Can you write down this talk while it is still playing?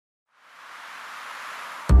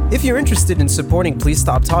If you're interested in supporting Please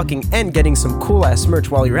Stop Talking and getting some cool-ass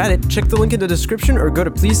merch while you're at it, check the link in the description or go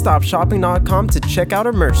to pleasestopshopping.com to check out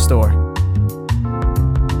our merch store.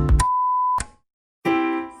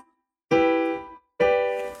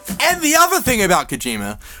 And the other thing about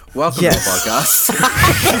Kojima, welcome to the podcast.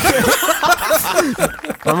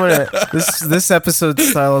 This episode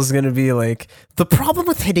style is gonna be like the problem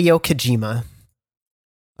with Hideo Kojima.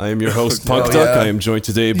 I am your host, Punk Duck. I am joined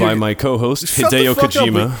today by my co-host, Hideo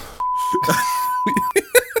Kojima.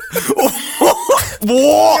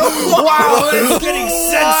 Wow, it's getting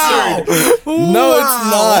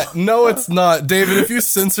censored. No, it's not. David, if you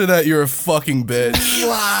censor that, you're a fucking bitch.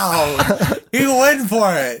 Wow. He went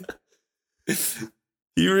for it.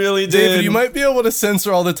 He really did. David, you might be able to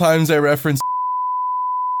censor all the times I reference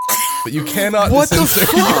but you cannot What the censor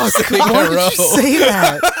fuck? Why did you say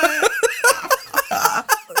that?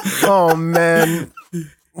 Oh, man.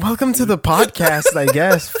 Welcome to the podcast, I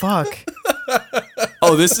guess. Fuck.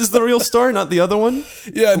 Oh, this is the real star, not the other one?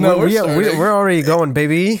 Yeah, no, we're already going,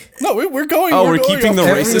 baby. No, we're going. Oh, we're going keeping the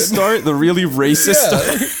off racist start? The really racist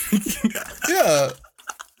start? Yeah.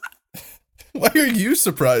 Why are you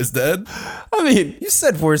surprised, Ed? I mean, You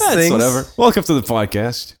said worse that's things. whatever. Welcome to the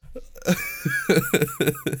podcast.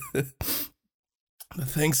 The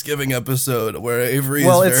Thanksgiving episode where Avery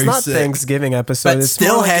Well, is it's very not sick. Thanksgiving episode. But It's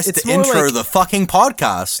still more like- has it's to more intro like- the fucking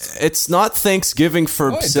podcast. It's not Thanksgiving for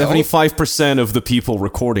No, I don't. 75% of the people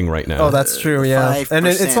recording right now. Oh, that's true, yeah. 5%. And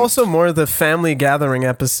it's also more the family gathering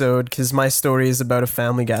episode, because my story is about a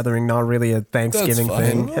family gathering, not really a Thanksgiving That's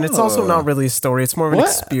thing. fine. And it's also not really a story, it's more of an What?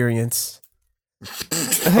 experience.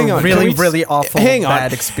 Hang on. Really, can we- really awful, hang on.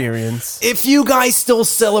 bad experience. If you guys still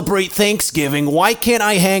celebrate Thanksgiving, why can't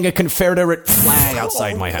I hang a Confederate flag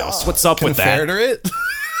outside my house? What's up with that? Confederate?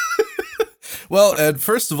 Well, Ed,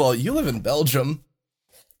 first of all, you live in Belgium.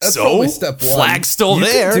 That's So, probably step one. flag's still You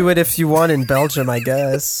there. can do it if you want in Belgium, I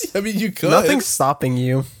guess. I mean, you could. Nothing's stopping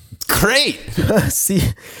you. Great. See,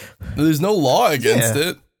 There's no law against Yeah.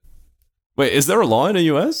 it. Wait, is there a law in the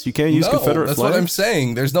U.S.? You can't use No, Confederate that's flags? what I'm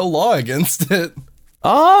saying. There's no law against it.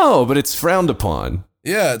 Oh, but it's frowned upon.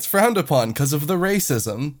 Yeah, it's frowned upon because of the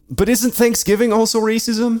racism. But isn't Thanksgiving also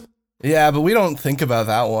racism? Yeah, but we don't think about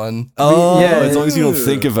that one. Oh, yeah, as long as you don't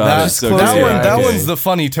think about it. That's It's close. okay. That Okay. one's the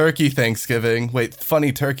funny turkey Thanksgiving. Wait,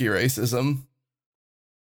 funny turkey racism.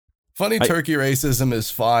 Funny turkey racism is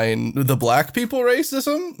fine. The black people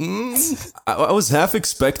racism? I was half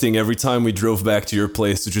expecting every time we drove back to your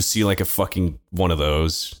place to just see like a fucking one of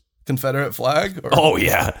those. Confederate flag? Or Oh,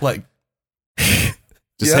 yeah. like Just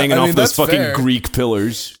Yeah, hanging I off mean, those that's fucking fair. Greek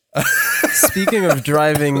pillars. speaking of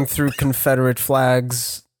driving through Confederate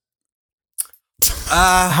flags,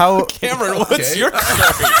 Uh, how... Cameron, what's Okay. your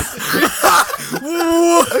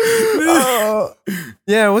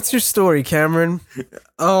Yeah, what's your story, Cameron?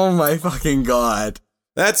 oh my fucking god.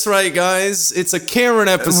 That's right, guys. It's a Cameron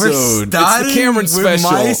We're episode. It's starting the Cameron with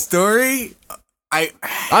special. my story.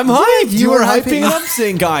 I'm hyped. You were were hyping hyping it up,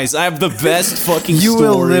 saying, guys, I have the best fucking You story.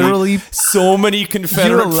 will literally... so many You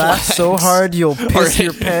Confederate will laugh flags. so hard you'll piss Alright.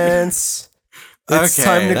 your pants. It's Okay,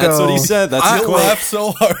 time to That's go. what he said. That's his you'll quote. laugh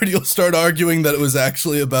so hard you'll start arguing that it was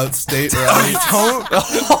actually about state rights.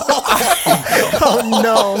 Oh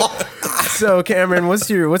no! So Cameron, what's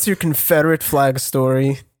your Confederate flag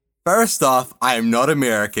story? First off, I am not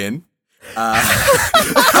American. I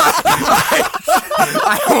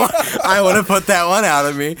want to put that one out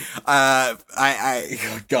of me.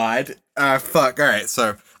 God. Fuck. All right.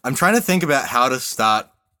 So I'm trying to think about how to start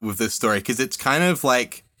with this story because it's kind of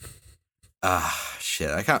like,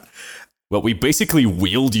 shit. I can't. Well, we basically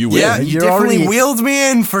wheeled you Yeah, in. you You're definitely already- wheeled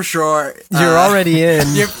me in for sure. You're already in.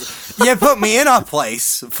 You put me in a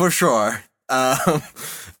place for sure.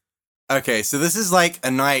 Okay, so this is like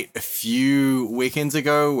a night a few weekends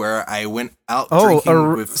ago where I went out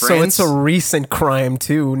drinking with friends. so it's a recent crime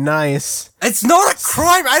too. Nice. It's not a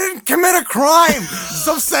crime. I didn't commit a crime.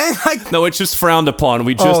 Stop saying like No, it's just frowned upon.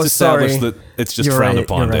 We just Oh, established sorry. that it's just You're frowned right,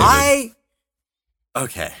 upon, you're David. right.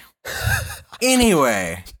 Okay.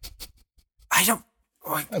 Anyway, I don't.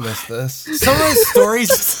 I missed this. Some of those stories.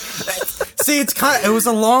 See, it was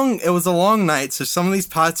a long night, so some of these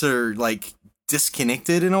parts are like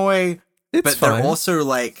disconnected in a way, It's but fine. they're also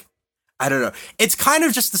like, I don't know. It's kind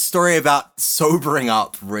of just a story about sobering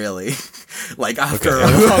up, really. Like after a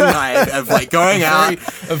long night of like going out,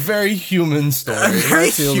 A very human story. very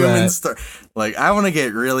feel human that. story. Like I want to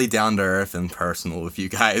get really down to earth and personal with you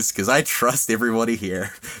guys because I trust everybody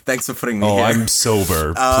here. Thanks for putting me Oh, here. I'm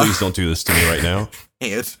sober. Please don't do this to me right now.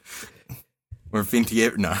 Ed. We're been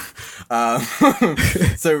together. No.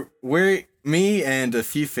 So me and a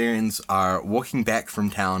few friends are walking back from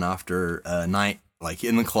town after a night like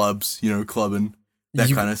in the clubs, you know, clubbing, that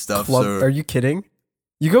You kind of stuff. Are you kidding?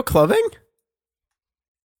 You go clubbing?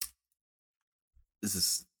 This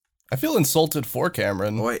is I feel insulted for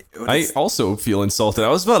Cameron. what I also feel insulted. I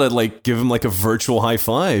was about to like give him like a virtual high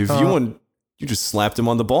five. You just slapped him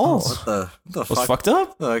on the balls. what the What's fuck? fucked up?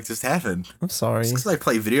 What the fuck just happened? I'm sorry. Just because I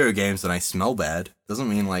play video games and I smell bad doesn't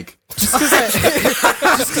mean like Just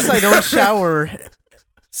because I don't shower.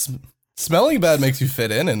 Smelling bad makes you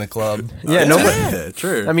fit in the club. Yeah, yeah,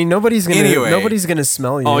 true. I mean, nobody's Anyway. gonna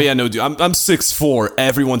smell you. Oh yeah, no, dude. I'm 6'4".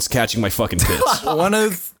 Everyone's catching my fucking piss. one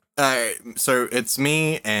of so it's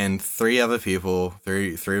me and three other people,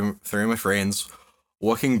 three of my friends,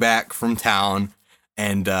 walking back from town,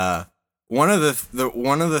 and one of them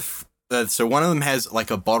has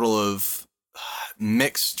like a bottle of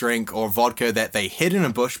mixed drink or vodka that they hid in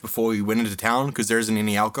a bush before we went into town because there isn't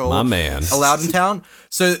any alcohol My man. allowed in town.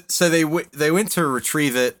 So they went to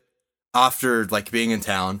retrieve it after like being in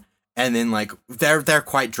town, and then like they're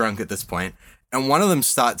quite drunk at this point, and one of them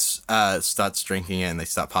starts drinking it, and they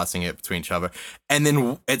start passing it between each other, and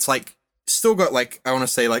then it's like still got like I want to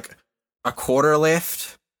say like a quarter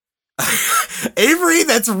left. Avery,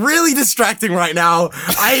 that's really distracting right now.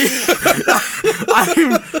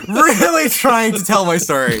 I'm really trying to tell my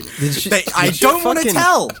story. I don't want to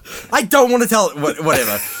tell. I don't want to tell.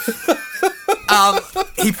 Whatever.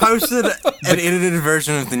 He posted an edited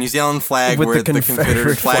version of the New Zealand flag With where the the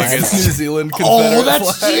Confederate flag New is. Zealand Confederate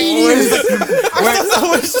flag.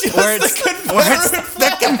 Where it's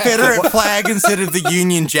the Confederate flag instead of the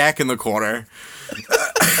Union Jack in the corner.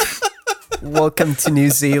 Welcome to New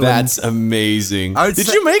Zealand. That's amazing. Did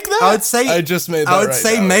you make that? I would say I just made that I would right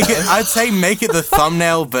say now. make it. I'd say make it the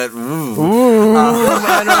thumbnail, but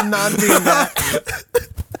I'm not doing that.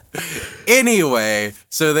 anyway,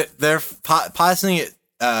 so that they're passing it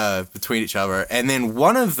between each other, and then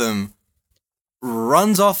one of them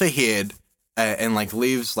runs off ahead and like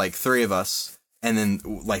leaves like three of us, and then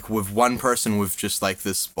like with one person with just like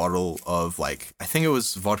this bottle of like I think it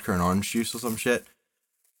was vodka and orange juice or some shit.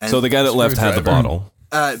 And, So the guy that left had the Screwdriver. bottle.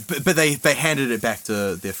 but they handed it back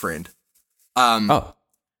to their friend. Oh.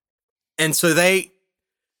 And so they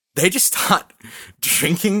just start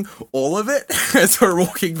drinking all of it as we're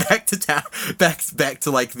walking back to town, back to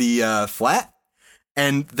like the flat,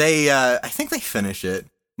 and they I think they finish it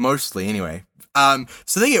mostly anyway.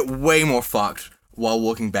 So they get way more fucked while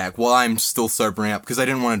walking back, while I'm still sobering up because I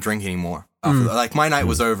didn't want to drink anymore. After that. Like my night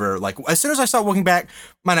was over. Like as soon as I start walking back,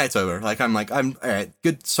 my night's over. I'm all right,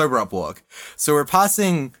 good sober up walk. So we're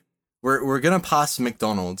passing. We're gonna pass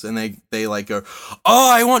McDonald's, and they like go,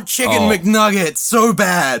 oh, I want chicken McNuggets so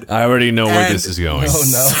bad. I already know where And- this is going.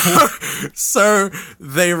 Oh no. So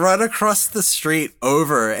they run across the street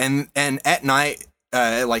over, and at night,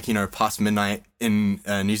 like past midnight in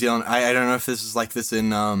New Zealand. I don't know if this is like this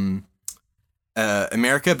in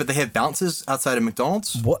America, but they have bouncers outside of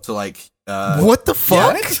McDonald's. What? So like. What the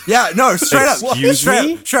fuck? Yeah, no, straight up. Excuse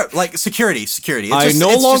me? Straight up, like security. It's I just-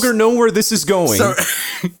 no it's longer just- know where this is going. So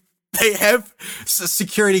they have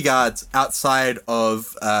security guards outside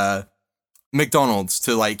of McDonald's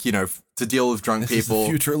to to deal with drunk This is the people,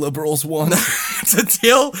 future liberals want. to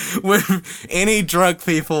deal with any drunk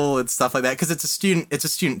people and stuff like that. Because it's a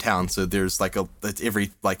student town, so there's it's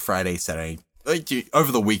every Friday, Saturday,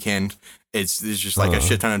 over the weekend. There's just like a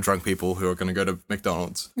shit ton of drunk people who are going to go to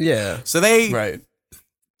McDonald's. Yeah. So they Right.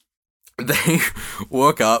 they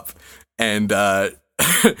walk up and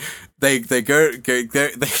they go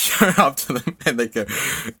up to them and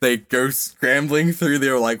they go scrambling through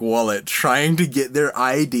their wallet trying to get their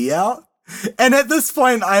ID out. And at this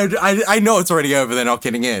point, I know it's already over. They're not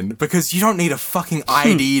getting in because you don't need a fucking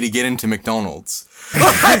ID to get into McDonald's.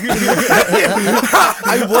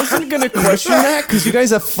 I wasn't gonna question that because you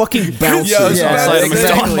guys have fucking bouncers Yeah, outside of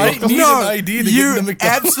exactly. McDonald's. Might need an ID to you get into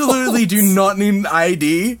McDonald's. absolutely do not need an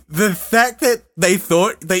ID. The fact that they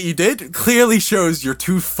thought that you did clearly shows you're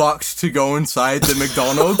too fucked to go inside the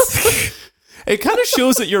McDonald's. It kind of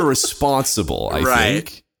shows that you're responsible. I Right.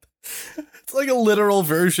 think. It's like a literal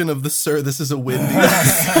version of the "Sir, this is a Wendy's."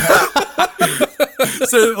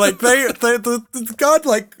 So the god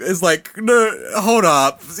is like, no, hold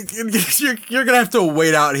up, you're gonna have to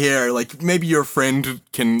wait out here. Like maybe your friends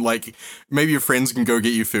can go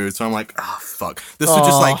get you food. So I'm like, oh fuck, this would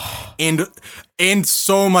just end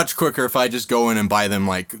so much quicker if I just go in and buy them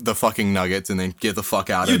the fucking nuggets and then get the fuck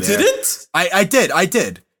out You of there. didn't? I did.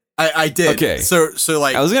 Okay. So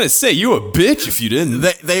I was gonna say you a bitch if you didn't.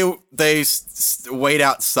 they wait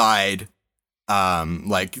outside,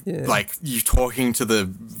 you talking to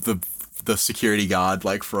the security guard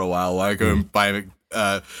for a while. I go and buy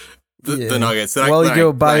the nuggets. Then Well, you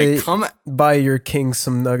go come buy your king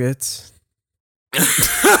some nuggets.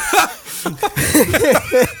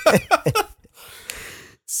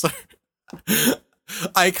 So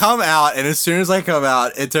I come out, and as soon as I come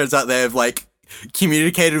out, it turns out they have like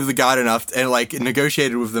communicated with the guard enough and like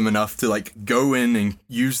negotiated with them enough to like go in and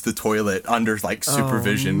use the toilet under like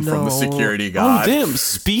supervision from the security Oh, guard. damn.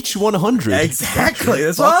 Speech 100. Exactly.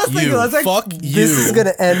 That's what I was thinking. I was like, Fuck This you. is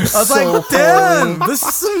gonna end I was so like, damn, poorly.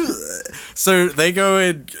 this is so they go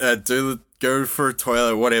in, go for a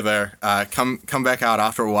toilet, whatever. Come back out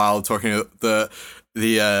after a while, talking to the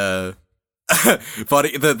the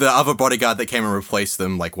other bodyguard that came and replaced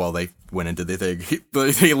them. Like while they went and did their thing,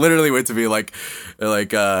 he literally went to be like,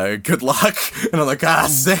 good luck, and I'm like,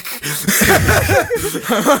 sick.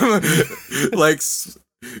 Like.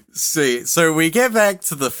 See, so we get back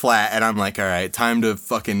to the flat, and I'm like, all right, time to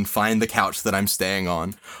fucking find the couch that I'm staying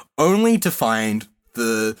on, only to find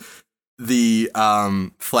the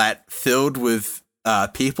flat filled with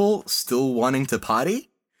people still wanting to party,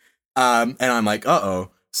 and I'm like,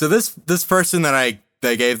 uh-oh. So this person that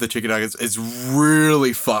they gave the chicken nuggets is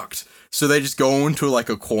really fucked. So they just go into like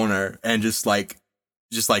a corner and just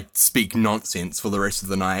speak nonsense for the rest of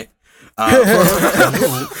the night. That's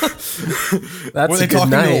Were they a good talking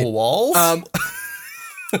night. to the walls?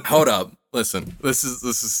 Hold up. Listen. This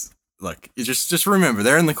is look, you just remember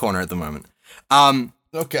they're in the corner at the moment.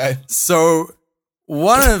 Okay. So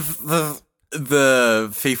one of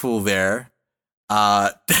the people there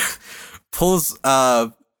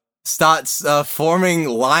starts forming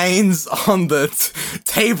lines on the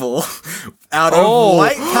table out of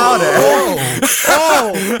white powder.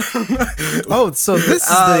 Oh, so this is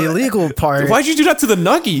the illegal part. Why'd you do that to the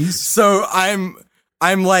nuggies? So I'm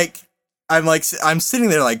sitting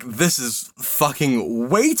there like, this is fucking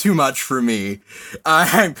way too much for me.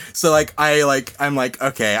 I'm like,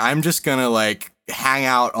 okay, I'm just gonna like hang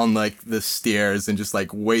out on like the stairs and just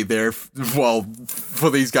like wait there for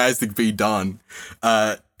these guys to be done.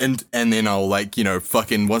 And then I'll like,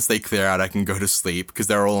 fucking once they clear out, I can go to sleep because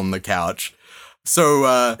they're all on the couch.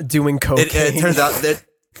 So doing cocaine. it turns out that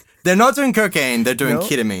they're not doing cocaine, they're doing No?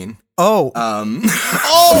 ketamine. Oh,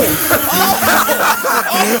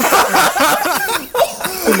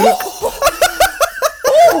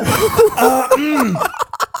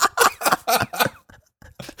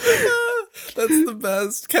 That's the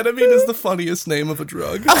best. Ketamine is the funniest name of a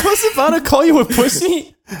drug. I was about to call you a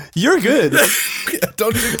pussy. You're good.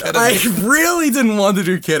 Don't do ketamine. I really didn't want to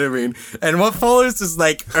do ketamine, and what follows is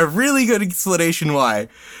like a really good explanation why.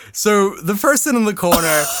 So the person in the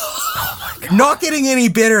corner, not getting any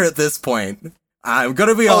better at this point. I'm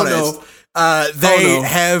gonna be honest. They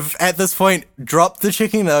have at this point dropped the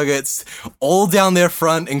chicken nuggets all down their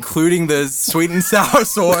front, including the sweet and sour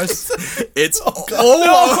sauce. It's all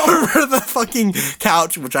over the fucking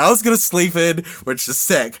couch, which I was gonna sleep in, which is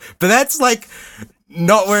sick. But that's like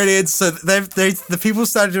not where it is. So the people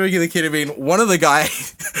started doing the ketamine. One of the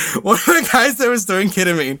guys that was doing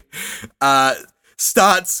ketamine,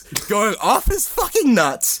 starts going off his fucking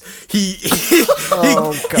nuts. He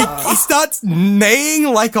starts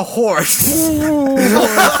neighing like a horse.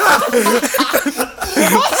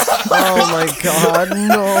 oh my god,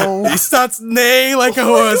 no. He starts neighing like a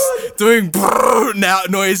horse, doing brrr now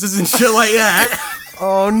noises and shit like that.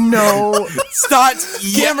 Oh no.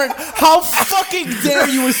 Starts Cameron, how fucking dare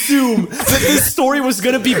you assume that this story was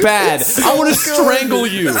gonna be bad? I want to strangle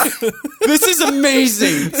you. This is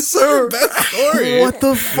amazing. so Story. What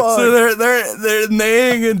the fuck? So they're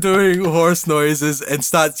neighing and doing horse noises and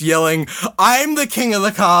starts yelling, "I'm the king of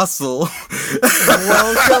the castle."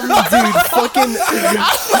 Welcome, dude. Fucking.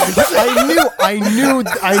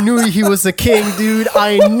 I knew he was a king, dude.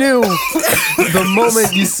 I knew. The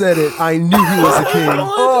moment you said it, I knew he was a king.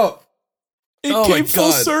 It Oh my came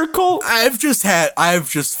full God. circle. I've just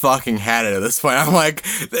fucking had it at this point. I'm like,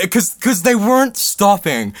 cause they weren't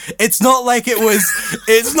stopping. It's not like it was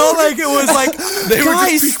like, They were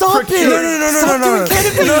Guys, just stop it.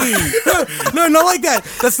 No, not like that.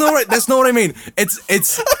 That's not what I mean.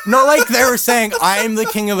 It's not like they were saying, "I'm the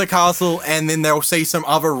king of the castle," and then they'll say some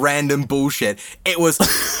other random bullshit. It was,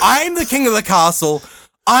 "I'm the king of the castle.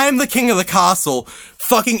 I'm the king of the castle,"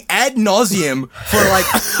 fucking ad nauseum for like,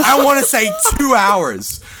 I want to say 2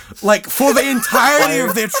 hours. Like, for the entirety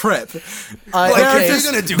of their trip. Okay. If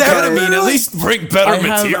you're gonna do ketamine, at least bring better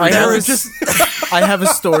materials. I have a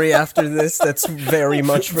story after this that's very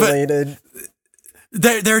much related.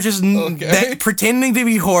 They're just pretending to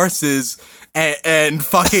be horses and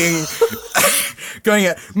fucking going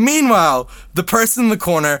at. Meanwhile, the person in the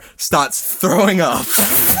corner starts throwing up.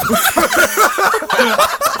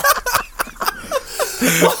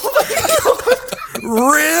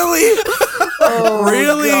 really,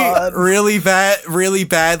 really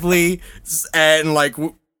badly, and like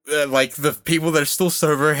the people that are still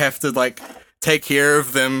sober have to like take care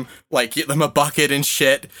of them, like get them a bucket and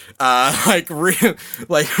shit,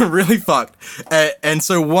 really fucked. And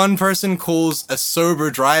so one person calls a sober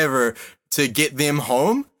driver to get them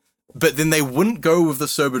home, but then they wouldn't go with the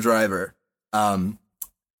sober driver.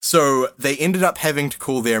 So they ended up having to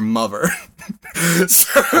call their mother.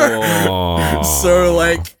 So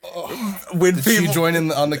like, when Did people she join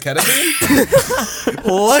in on the ketamine?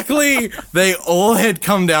 luckily, they all had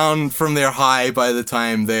come down from their high by the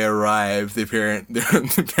time they arrived. The parent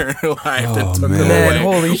arrived and took them man, away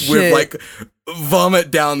holy with shit. like vomit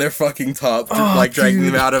down their fucking top, like dragging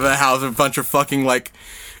them out of a house. A bunch of fucking like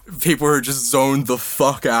people who are just zoned the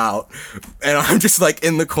fuck out, and I'm just like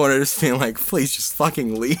in the corner, just feeling like, please just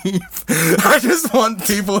fucking leave. I just want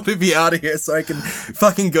people to be out of here so I can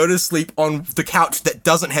fucking go to sleep on the couch that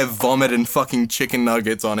doesn't have vomit and fucking chicken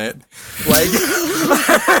nuggets on it. Like,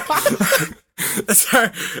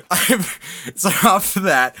 so after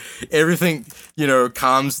that, everything,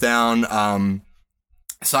 calms down.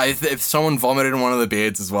 So if someone vomited in one of the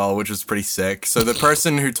beds as well, which was pretty sick. So the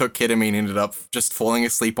person who took ketamine ended up just falling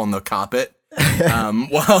asleep on the carpet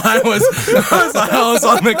while I was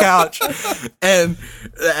on the couch. And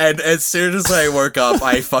as soon as I woke up,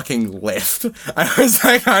 I fucking left. I was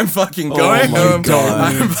like, I'm fucking going home.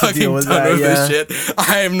 I'm fucking done with this shit.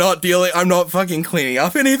 I'm not fucking cleaning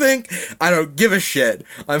up anything. I don't give a shit.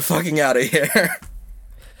 I'm fucking out of here.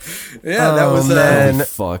 Yeah, that was man.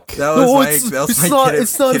 Fuck. That was my It's not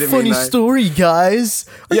a funny story, guys.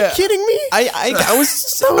 Are you kidding me? I was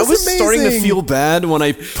starting to amazing. feel bad when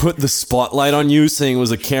I put the spotlight on you, saying it was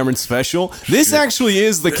a Cameron special. This actually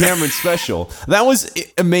is the Cameron special. That was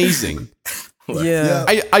amazing. Yeah.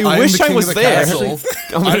 I wish I was there.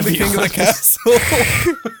 I'm the king of the castle.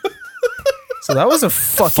 So that was a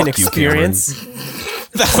fucking Fuck you, experience.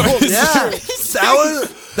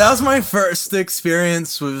 That was my first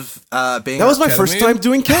experience with being. That was my ketamine? first time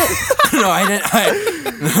doing cat. No, I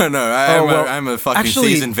didn't. I'm a fucking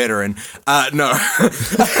seasoned veteran. No. For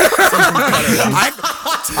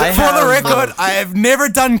the record, I have never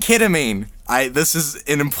done ketamine. This is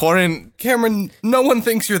an important. Cameron, no one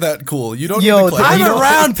thinks you're that cool. You don't Yo, need to claim. I'm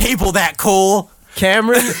around people that cool.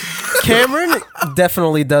 Cameron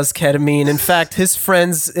definitely does ketamine. In fact, his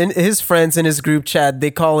friends in his group chat,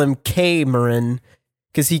 they call him K-Marin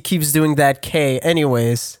because he keeps doing that K.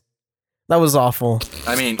 Anyways, that was awful.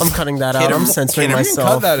 I mean, I'm cutting that out. I'm censoring Ketamine. You can cut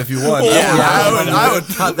myself. that if you want. I would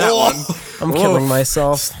cut that one. I'm killing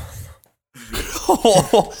myself.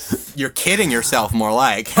 You're kidding yourself, more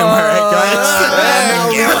like. Am I right,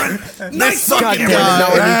 guys? Nice fucking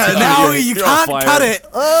now you can't cut it.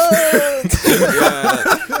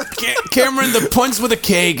 Cameron, the puns with a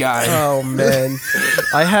K guy. Oh man,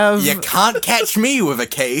 You can't catch me with a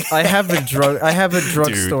K. I have a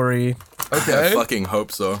drug story. I Okay. fucking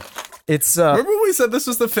hope so. It's Remember when we said this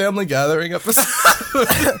was the family gathering episode?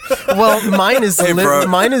 well, mine is Hey, bro.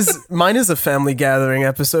 mine is a family gathering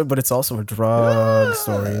episode, but it's also a drug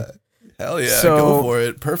story. Hell yeah, So- go for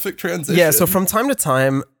it. Perfect transition. Yeah, so from time to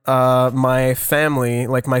time, my family,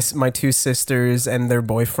 like my two sisters and their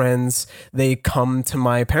boyfriends, they come to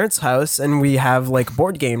my parents' house and we have like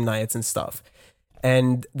board game nights and stuff.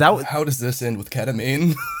 And that was How does this end with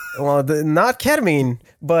ketamine? not ketamine,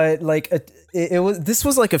 but like this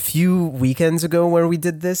was like a few weekends ago where we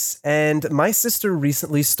did this, and my sister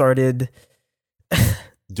recently started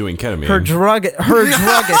Doing ketamine. her drug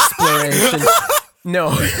exploration. No.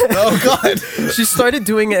 Oh god. She started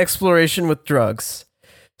doing exploration with drugs.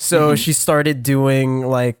 So she started doing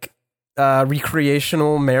like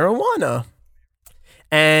recreational marijuana.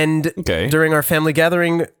 And Okay. during our family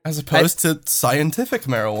gathering, As opposed to scientific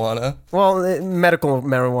marijuana. medical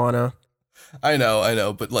marijuana. I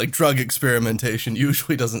know, but like drug experimentation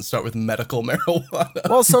usually doesn't start with medical marijuana.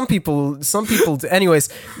 Well, some people do. Anyways,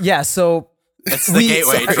 yeah, so It's the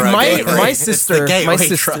gateway drug. my It's the sister, gateway my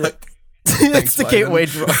sister, drug. it's the Simon. gateway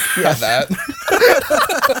drug. Yeah, that.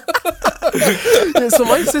 Yeah, so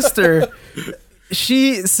my sister,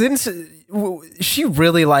 she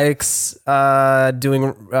really likes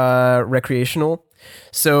doing recreational,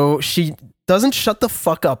 so she doesn't shut the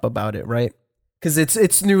fuck up about it, right? Because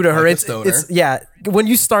it's new to her. Like a It's stoner. When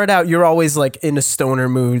you start out, you're always like in a stoner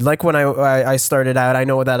mood. Like when I started out, I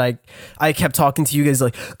know that I kept talking to you guys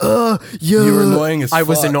like, yeah. You were annoying as I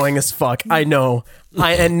was fuck. annoying as fuck. I know.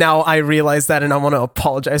 And now I realize that, and I want to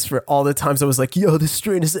apologize for all the times I was like, yo, this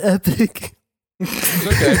strain is epic. It's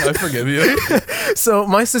okay, I forgive you. So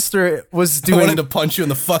my sister was I doing. wanted to punch you in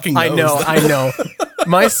the fucking nose. I know.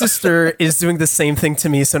 My sister is doing the same thing to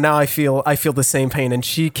me, so now I feel the same pain. And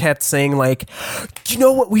she kept saying like, "You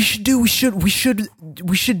know what we should do? We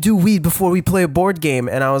should do weed before we play a board game."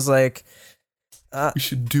 And I was like, We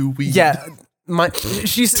should do weed. "Yeah."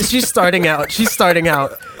 She's starting out. She's starting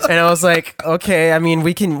out, and I was like, "Okay, I mean,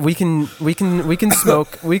 we can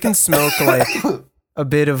smoke like a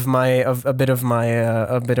bit of my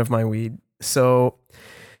weed." So,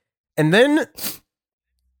 and then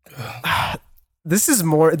this is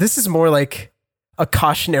more like a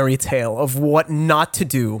cautionary tale of what not to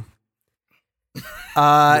do.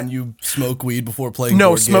 When you smoke weed before playing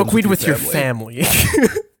No, board smoke games weed with your family.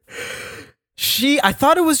 I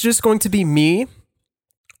thought it was just going to be me,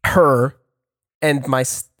 her, and my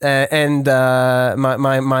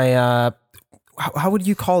how would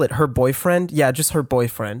you call it? Her boyfriend? Yeah, just her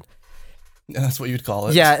boyfriend. That's what you'd call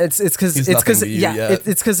it. Yeah, it's because He's nothing to you yet.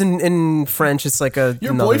 it's because in French it's like a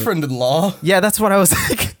Your another- boyfriend-in-law. Yeah, that's what I was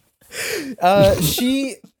like.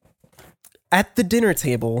 She at the dinner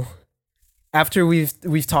table after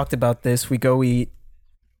we've talked about this, we go eat,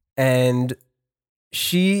 and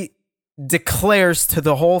she declares to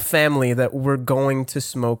the whole family that we're going to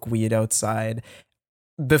smoke weed outside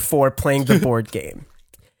before playing the board game.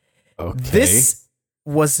 Okay. This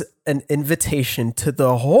was an invitation to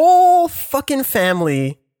the whole fucking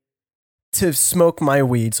family to smoke my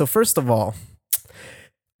weed. So first of all,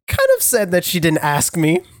 kind of said that she didn't ask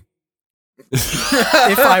me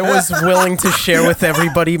if I was willing to share with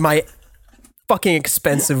everybody my fucking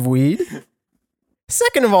expensive weed.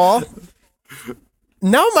 Second of all,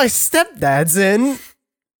 now my stepdad's in,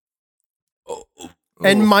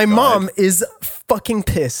 and my mom is fucking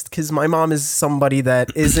pissed because my mom is somebody that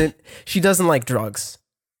she doesn't like drugs,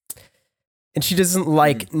 and she doesn't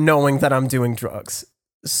like knowing that I'm doing drugs.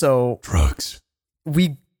 So Drugs.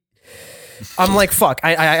 I'm like, fuck,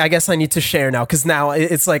 I guess I need to share now, because now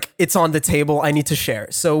it's like, it's on the table, I need to share.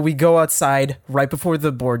 So we go outside right before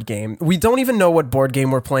the board game. We don't even know what board game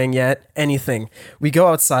we're playing yet, anything. We go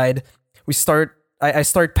outside, I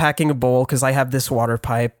start packing a bowl because I have this water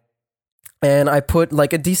pipe, and I put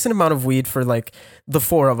like a decent amount of weed for like the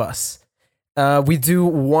four of us. We do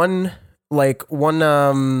one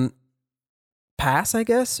pass, I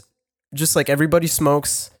guess. Just like everybody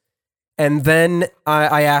smokes. And then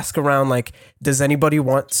I ask around, like, does anybody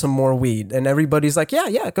want some more weed? And everybody's like,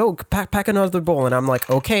 yeah, go pack another bowl. And I'm like,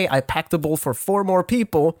 okay, I packed the bowl for 4 more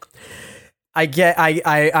people.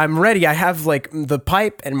 I'm ready. I have like the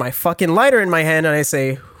pipe and my fucking lighter in my hand, and I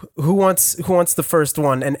say, who wants the first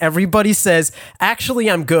one? And everybody says,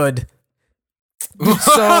 actually, I'm good.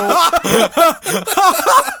 So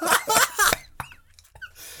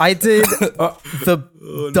I did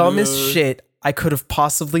the dumbest shit I could have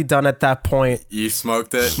possibly done at that point. You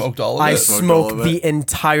smoked it. Smoked all of I it. smoked all of the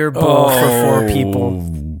entire bowl for 4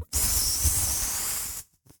 people.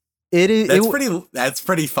 That's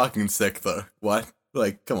pretty fucking sick though. What?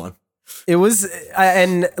 Like, come on. It was,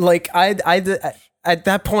 and like I at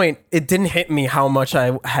that point, it didn't hit me how much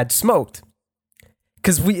I had smoked,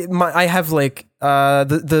 because I have like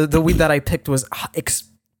the weed that I picked was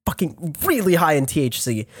fucking really high in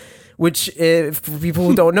THC, which for people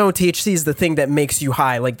who don't know, THC is the thing that makes you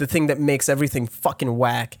high, like the thing that makes everything fucking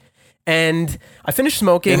whack. And I finished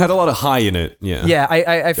smoking. It had a lot of high in it. Yeah. Yeah,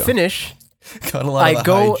 I finish. Got a lot of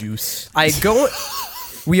the high juice.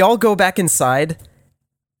 We all go back inside,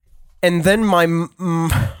 and then my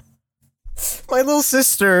little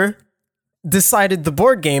sister decided the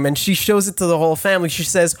board game, and she shows it to the whole family. She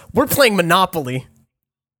says, "We're playing Monopoly."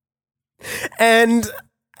 And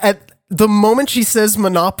at the moment she says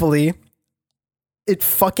Monopoly, it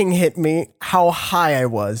fucking hit me how high I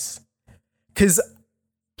was. Because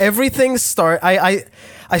everything I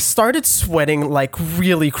started sweating like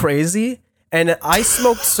really crazy, and I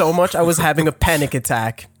smoked so much I was having a panic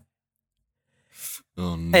attack.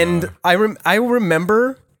 Oh, no. And I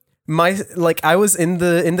remember I was in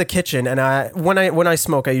the kitchen, and when I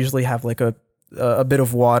smoke, I usually have like a bit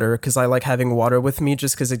of water, because I like having water with me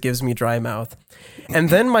just because it gives me dry mouth. And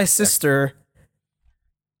then my sister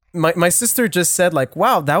just said like,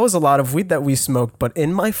 wow, that was a lot of weed that we smoked. But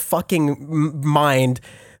in my fucking mind,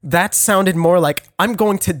 that sounded more like I'm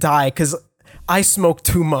going to die because I smoked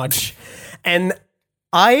too much. And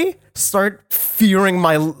I start fearing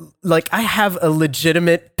I have a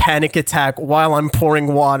legitimate panic attack while I'm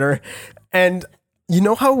pouring water. And you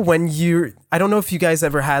know how I don't know if you guys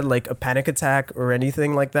ever had like a panic attack or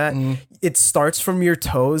anything like that. It starts from your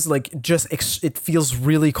toes, like it feels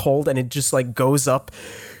really cold, and it just like goes up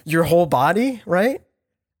your whole body, right?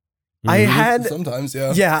 I had Sometimes,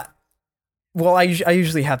 yeah. yeah. Well, I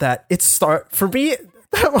usually have that. For me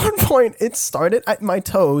at one point. It started at my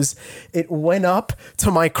toes. It went up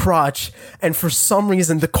to my crotch, and for some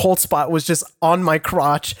reason, the cold spot was just on my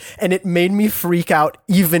crotch, and it made me freak out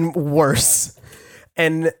even worse.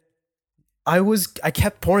 And I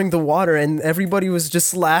kept pouring the water, and everybody was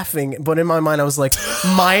just laughing. But in my mind, I was like,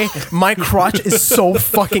 my crotch is so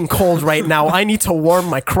fucking cold right now. I need to warm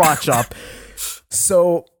my crotch up.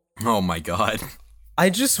 So, oh my god. I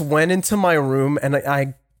just went into my room and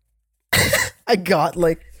I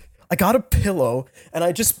got a pillow and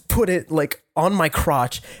I just put it like on my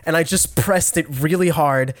crotch and I just pressed it really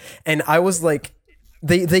hard, and I was like,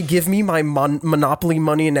 they give me my Monopoly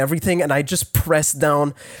money and everything, and I just pressed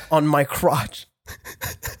down on my crotch.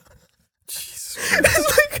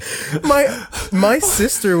 Like my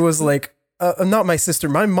sister was like, not my sister,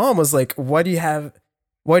 my mom was like, why do you have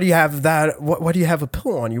that? Why do you have a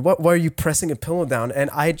pillow on you? Why are you pressing a pillow down? And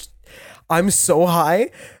I'm so high.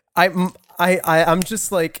 I'm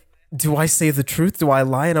just like, do I say the truth? Do I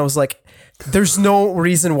lie? And I was like, there's no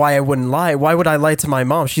reason why I wouldn't lie. Why would I lie to my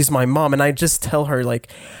mom? She's my mom. And I just tell her, like,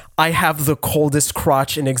 I have the coldest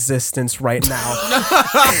crotch in existence right now.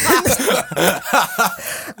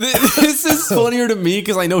 This is funnier to me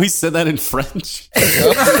because I know he said that in French.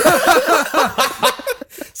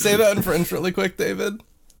 Say that in French really quick, David.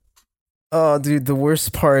 Oh, dude, the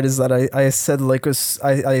worst part is that I said, like,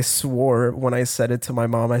 I swore when I said it to my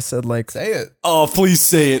mom. I said, like, Say it. Oh, please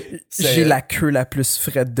say it. Say j'ai it. la queue la plus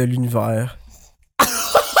frette de l'univers.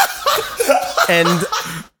 And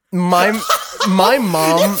my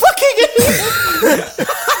mom,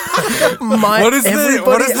 What is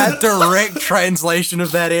everybody the direct translation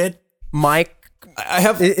of that, Ed? my I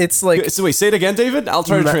have. it's like So wait, say it again, David. I'll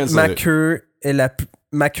try to ma translate it. queue est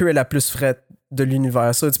la plus frette de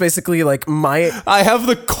l'univers. So it's basically like my I have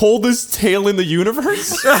the coldest tail in the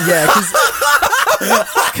universe. yeah,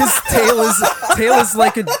 because tail is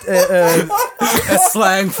like a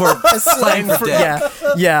Slang for death.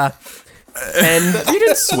 yeah. And You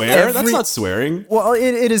didn't swear. That's Every- not swearing. well,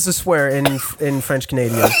 it is a swear in French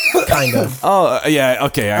Canadian, kind of. Oh, yeah.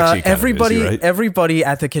 Okay, actually, kind of is, you're right. Everybody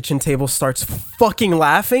at the kitchen table starts fucking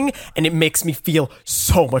laughing, and it makes me feel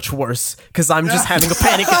so much worse because I'm just having a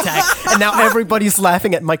panic attack, and now everybody's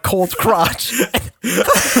laughing at my cold crotch.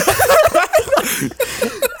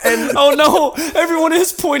 Oh no! Everyone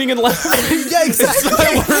is pointing and laughing. Yeah, exactly.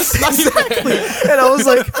 My worst nightmare. And I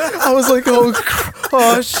was like,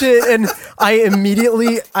 oh shit! And I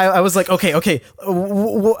immediately, I was like, okay,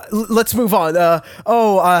 let's move on. Do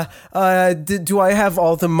I have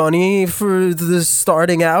all the money for the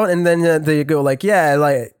starting out? And then they go like,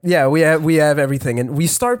 yeah, we have everything, and we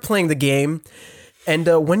start playing the game. And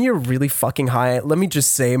when you're really fucking high, let me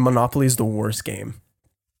just say, Monopoly is the worst game.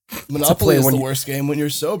 Monopoly is when the you- worst game when you're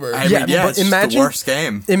sober. I Yeah, mean, yeah, but it's just imagine- the worst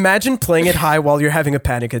game. Imagine playing it high while you're having a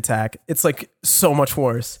panic attack. It's like so much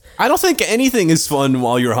worse. I don't think anything is fun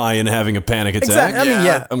while you're high and having a panic attack. Exactly. I mean,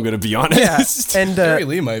 yeah. I'm gonna be honest. And Gary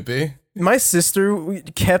Lee might be. my sister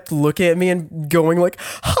kept looking at me and going like,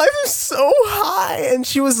 I'm so high. And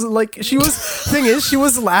she was thing is, she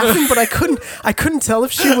was laughing, but I couldn't tell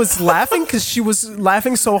if she was laughing because she was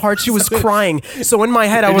laughing so hard she was crying. So in my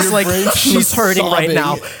head, I was your like, brain, she she's was hurting right sobbing.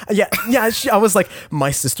 now. Yeah. I was like,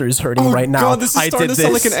 my sister is hurting right now. God, this is I starting did to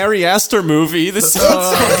sound like an Ari Aster movie. This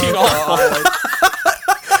sounds fucking awful.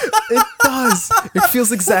 It does. It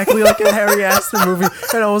feels exactly like a Harry Astor movie.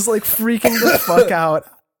 And I was like freaking the fuck out.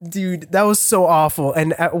 Dude, that was so awful.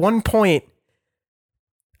 And at one point,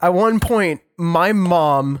 my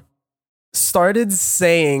mom started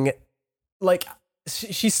saying, like,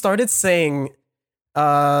 she started saying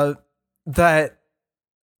that,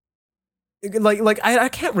 like I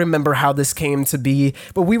can't remember how this came to be,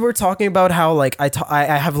 but we were talking about how, like, I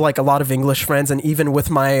have, like, a lot of English friends, and even with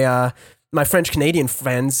my my French Canadian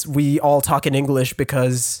friends, we all talk in English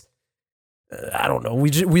because I don't know, we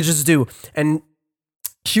just do. And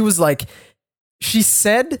she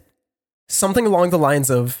said something along the lines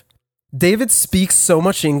of, David speaks so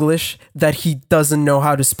much English that he doesn't know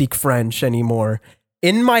how to speak French anymore.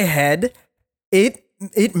 In my head, it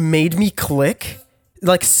made me click,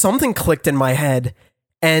 like something clicked in my head,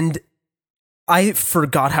 and I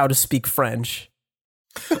forgot how to speak French.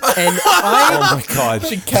 And Oh my god.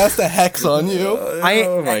 She cast a hex on you.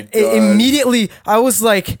 Immediately I was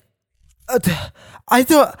like, I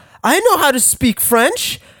know how to speak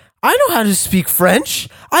French. I know how to speak French.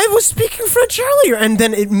 I was speaking French earlier, and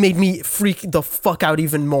then it made me freak the fuck out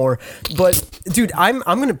even more. But dude, I'm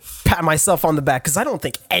gonna pat myself on the back because I don't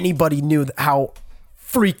think anybody knew how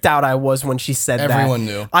freaked out I was when she said that. Everyone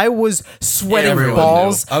knew. I was sweating Everyone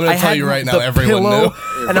balls. knew. I'm gonna I tell had you right now, the everyone pillow,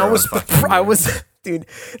 knew. and I was, dude.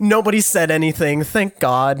 Nobody said anything. Thank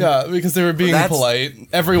God. Yeah, because they were being polite.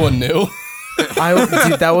 Everyone knew.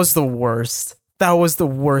 Dude, that was the worst. That was the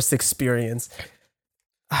worst experience.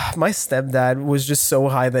 My stepdad was just so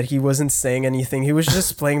high that he wasn't saying anything. He was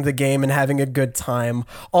just playing the game and having a good time.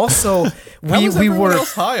 Also, How we was everyone were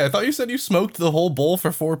else high? I thought you said you smoked the whole bowl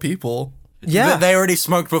for 4 people. yeah. They already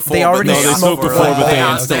smoked before. They already but No, they smoked smoked before, before, but they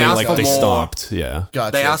asked- instantly asked like for they more. stopped. Yeah.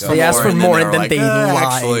 Gotcha. They asked for gotcha. They asked more, for and more, they and were then like, they lied.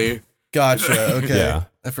 Actually, Gotcha. Okay. Yeah.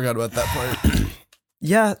 I forgot about that part.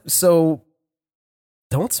 Yeah, so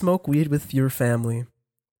don't smoke weed with your family.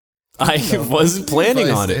 I wasn't planning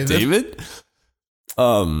Advice, on it, David. David.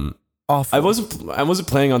 Awful. I wasn't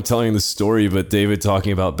planning on telling the story, but David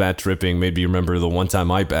talking about bat tripping made me remember the one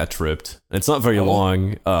time I bat tripped. And it's not very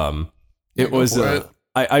long. It go was for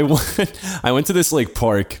it. I went to this like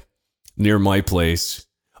park near my place.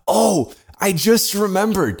 Oh, I just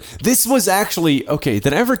remembered. This was actually okay.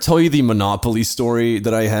 Did I ever tell you the Monopoly story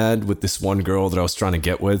that I had with this one girl that I was trying to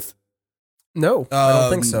get with? No, I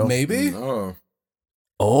don't think so. Maybe. oh,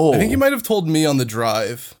 Oh, I think you might have told me on the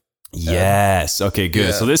drive. Yes. Okay, good.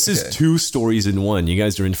 Yeah, So this is okay. 2 stories in one. You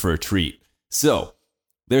guys are in for a treat. So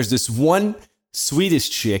there's this one Swedish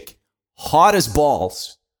chick, hot as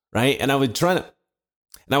balls, right? And I was trying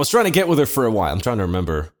to get with her for a while. I'm trying to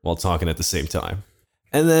remember while talking at the same time.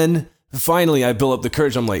 And then finally I built up the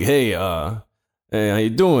courage. I'm like, hey, how you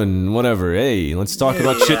doing? Whatever. Hey, let's talk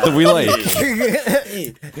about shit that we like.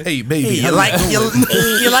 Hey, baby. you like,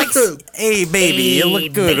 hey baby, you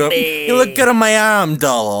look good. You look good on my arm,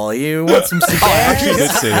 doll. You want some I actually did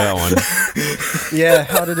say that one. Yeah,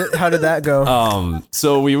 how did that go?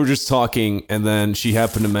 So we were just talking, and then she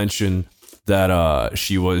happened to mention that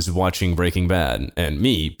she was watching Breaking Bad, and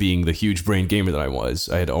me, being the huge brain gamer that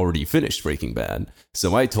I had already finished Breaking Bad.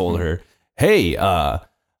 So I told her, "Hey,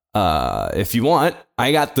 if you want,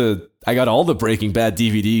 I got all the Breaking Bad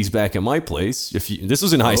DVDs back at my place. This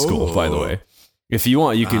was in high school, by the way. If you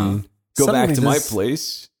want, you can go back Suddenly to my this-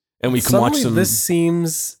 place, and we can watch Suddenly some." This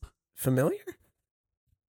seems familiar.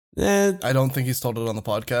 I don't think he's told it on the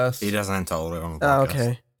podcast. He doesn't tell it on the Oh, podcast.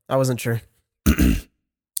 okay, I wasn't sure.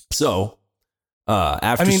 So,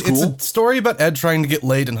 after I mean, school, it's a story about Ed trying to get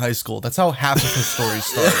laid in high school. That's how half of his stories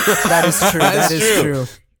start. That is true. That is true.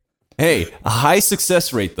 hey, a high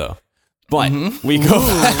success rate though. But we go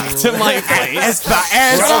back to my place. As far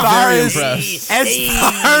very as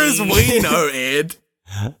impressed. we know, Ed.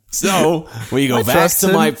 So we go I back trust to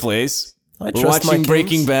him. my place. I We're trust my watching Breaking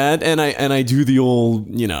kings. Bad, and I do the old,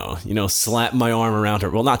 slap my arm around her.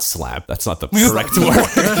 Well, not slap. That's not the correct word.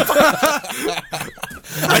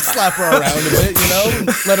 I slap her around a bit,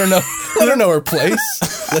 let her know her place.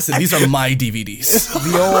 Listen, these are my DVDs.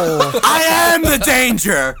 The old I am the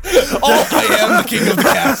danger. Oh, I am the king of the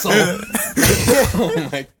castle.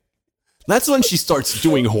 That's when she starts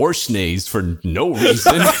doing horse neighs for no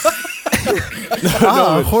reason.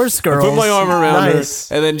 horse girls. Put my arm around Nice.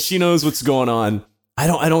 her, and then she knows what's going on. I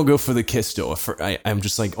don't go for the kiss though. I'm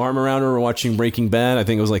just like arm around her. We're watching Breaking Bad. I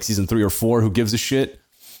think it was like season 3 or 4. Who gives a shit?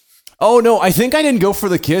 Oh no, I think I didn't go for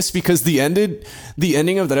the kiss because the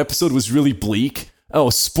ending of that episode was really bleak. Oh,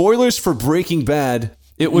 spoilers for Breaking Bad.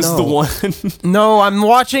 It was No. the one. No, I'm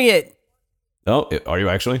watching it. Oh, are you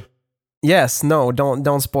actually? Yes. No.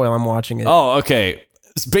 Don't spoil. I'm watching it. Oh, okay.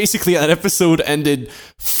 Basically, that episode ended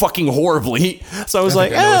fucking horribly. So I was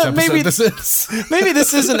like, I know which maybe episode this is. maybe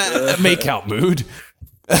this isn't a make-out mood.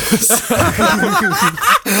 I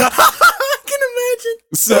can imagine.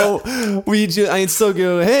 So I still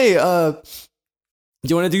go, hey, do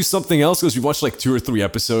you want to do something else? Because we watched like 2 or 3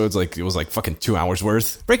 episodes. Like it was like fucking 2 hours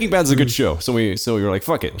worth. Breaking Bad's a good show. So we were like,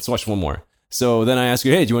 fuck it, let's watch one more. So then I asked her,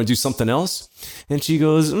 hey, do you want to do something else? And she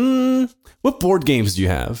goes, what board games do you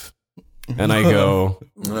have? And I go,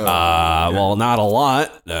 well, not a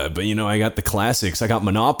lot, but I got the classics. I got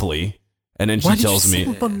Monopoly. And then she Why did tells you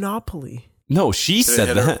me, say Monopoly? no, she said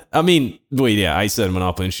hit her? that. I mean, wait, yeah, I said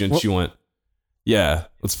Monopoly, and she went, yeah,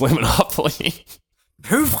 let's play Monopoly.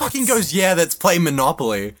 Who fucking goes, yeah, let's play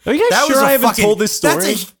Monopoly? Are you guys sure I haven't told this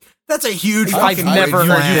story? That's a huge I've fucking never red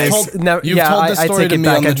heard flag. this. You've Yeah, told the I story take to it me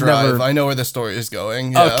back. on the I've drive. never- I know where the story is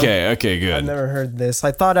going. Yeah. Okay, I've good. never heard this.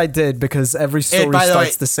 I thought I did because every story By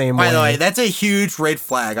starts the same way. By the way, that's a huge red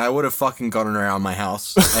flag. I would have fucking gotten around my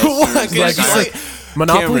house. as soon What? as Like, I- like,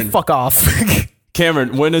 Monopoly, Cameron. fuck off.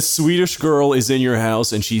 Cameron, when a Swedish girl is in your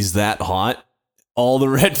house and she's that hot, all the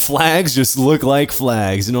red flags just look like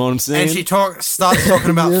flags. You know what I'm saying? and she starts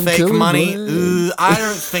talking about Yeah, fake kill me, money. boy. I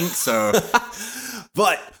don't think so.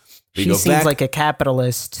 but we She go seems back. like a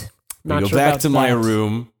capitalist. We Not go sure back about to my that.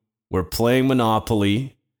 room. We're playing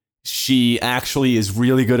Monopoly. She actually is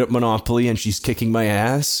really good at Monopoly, and she's kicking my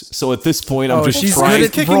ass. So at this point, I'm Oh, just she's trying. good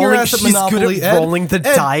at Kicking your rolling. ass at She's Monopoly, good at Ed. rolling the Ed,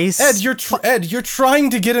 dice. Ed, you're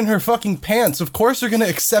trying to get in her fucking pants. Of course, you're gonna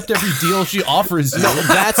accept every deal she offers you.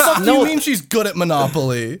 That's What do no. you mean she's good at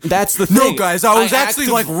Monopoly? That's the thing. No, guys, I was actually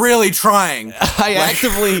active- like really trying. I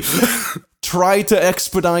actively try to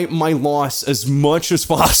expedite my loss as much as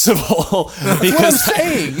possible That's what I'm because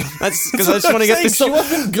saying. that's because I just want to get this. She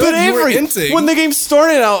wasn't good. But You were Avery, inting. when the game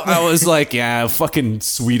started out, I was like, yeah, fucking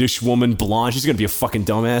Swedish woman, blonde. She's gonna be a fucking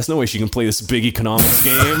dumbass. No way she can play this big economics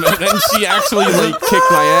game. And then she actually like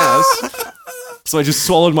kicked my ass. So I just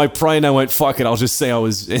swallowed my pride and I went, fuck it. I'll just say I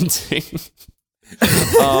was inting.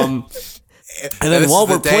 And then This while is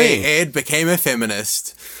the we're day playing, Ed became a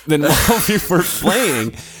feminist. then while we were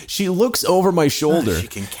playing, she looks over my shoulder. She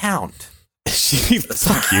can count.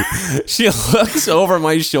 Fuck you. She looks over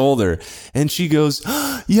my shoulder and she goes,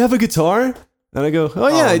 "You have a guitar?" And I go, "Oh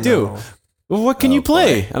yeah, I do." no. Well, what can you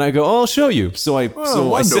play? And I go, "Oh, I'll show you." So I sit,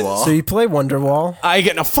 Wonderwall. So you play Wonderwall. I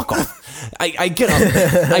get no fuck off. I get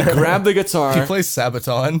up. I grab the guitar. She plays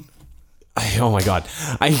Sabaton. Oh my god.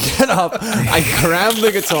 I get up. I grab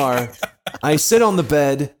the guitar. I sit on the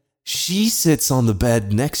bed. She sits on the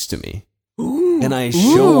bed next to me. And I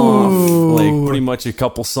show off like pretty much a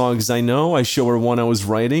couple songs I know. I show her one I was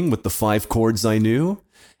writing with the 5 chords I knew.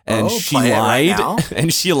 And she play it right lied. now.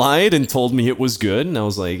 And she lied and told me it was good. And I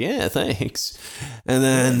was like, yeah, thanks. And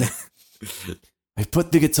then I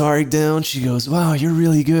put the guitar down. She goes, wow, you're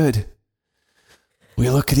really good. We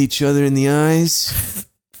look at each other in the eyes.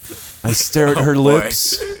 I stare at her boy.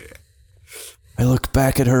 lips. I look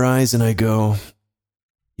back at her eyes and I go,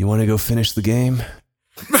 you want to go finish the game?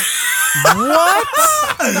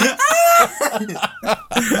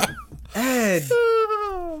 Ed,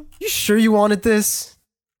 you sure you wanted this?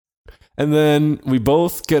 And then we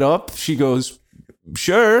both get up. She goes,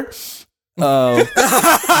 sure.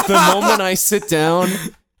 The moment I sit down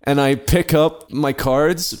and I pick up my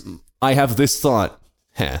cards, I have this thought.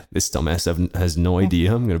 This dumbass has no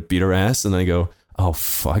idea. I'm going to beat her ass. And I go, oh,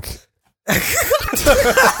 fuck.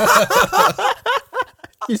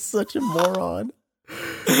 You're such a moron.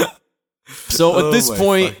 So at this Oh my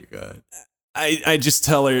point, fucking God. I just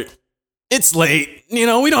tell her, it's late. You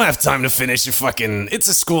know, we don't have time to finish it's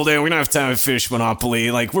a school day. We don't have time to finish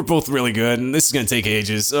Monopoly. Like, we're both really good, and this is going to take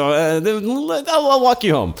ages. So I'll walk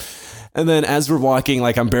you home. And then as we're walking,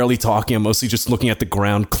 like, I'm barely talking. I'm mostly just looking at the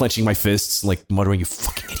ground, clenching my fists, like, muttering, you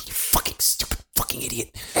fucking idiot, you fucking stupid fucking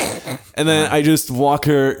idiot. And then I just walk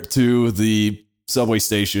her to the subway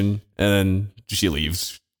station, and then she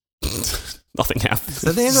leaves. Nothing happens. Is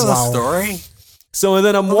that the end of the Wow. story? So and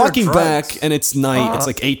then I'm they're walking drugs. back and it's night. It's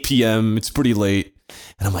like 8 p.m. It's pretty late.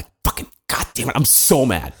 And I'm like, fucking goddamn it. I'm so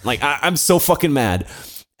mad. Like, I'm so fucking mad.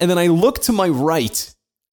 And then I look to my right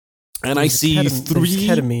and I see There's three.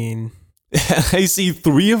 ketamine. I see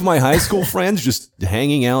 3 of my high school friends just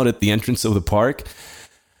hanging out at the entrance of the park.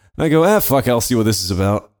 And I go, fuck, I'll see what this is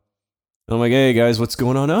about. And I'm like, hey guys, what's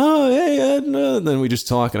going on? Oh, hey, Ed. And then we just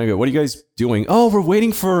talk and I go, what are you guys doing? Oh, we're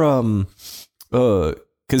waiting for,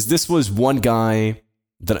 because this was one guy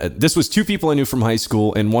this was 2 people I knew from high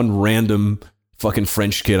school and one random fucking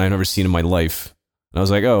French kid I've never seen in my life. And I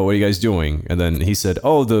was like, oh, what are you guys doing? And then he said,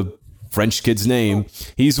 oh, the French kid's name.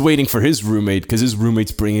 He's waiting for his roommate because his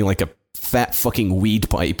roommate's bringing like a fat fucking weed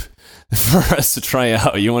pipe for us to try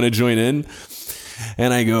out. You want to join in?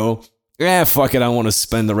 And I go, fuck it. I want to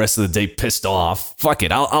spend the rest of the day pissed off. Fuck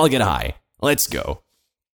it. I'll get high. Let's go.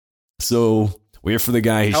 So wait for the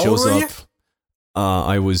guy. He How shows old were up.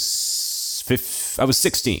 I was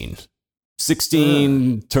 16.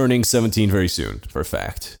 16, turning 17 very soon, for a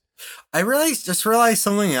fact. I realized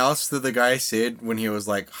something else that the guy said when he was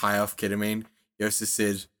like high off ketamine. He also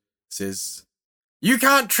says, you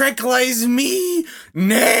can't tranquilize me,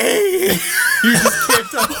 nay. You just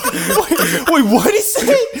kept on. Wait, what did he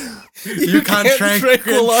say? You can't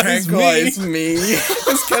tranquilize me.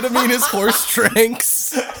 His ketamine is horse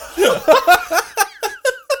tranks.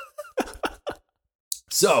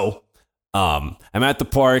 So, I'm at the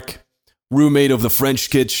park. Roommate of the French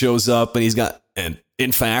kid shows up, and and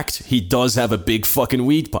in fact, he does have a big fucking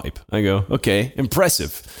weed pipe. I go, okay,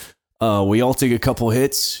 impressive. We all take a couple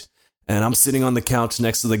hits, and I'm sitting on the couch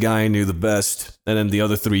next to the guy I knew the best, and then the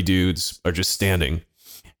other 3 dudes are just standing.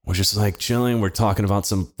 We're just like chilling. We're talking about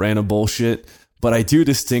some random bullshit, but I do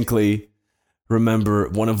distinctly remember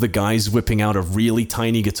one of the guys whipping out a really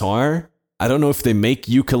tiny guitar. I don't know if they make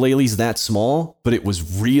ukuleles that small, but it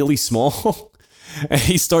was really small. And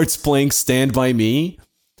he starts playing Stand By Me.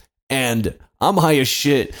 And I'm high as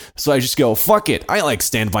shit. So I just go, fuck it. I like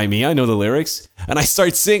Stand By Me. I know the lyrics. And I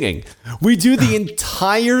start singing. We do the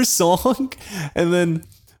entire song. And then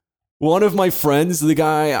one of my friends, the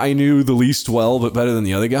guy I knew the least well, but better than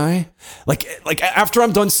the other guy, like after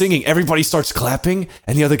I'm done singing, everybody starts clapping.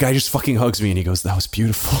 And the other guy just fucking hugs me and he goes, that was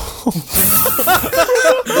beautiful.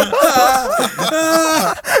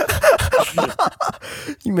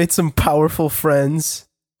 You made some powerful friends.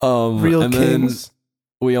 Real and kings. Then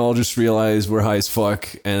we all just realize we're high as fuck,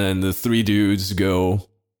 and then the three dudes go,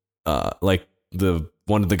 like the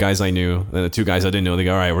one of the guys I knew, and the two guys I didn't know, they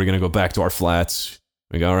go, all right, we're gonna go back to our flats.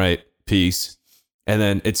 We go, all right, peace. And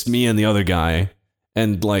then it's me and the other guy,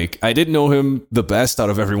 and like I didn't know him the best out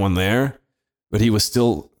of everyone there, but he was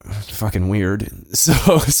still fucking weird. So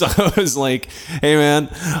I was like, hey man,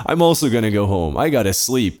 I'm also gonna go home. I gotta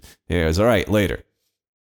sleep. He goes, all right, later.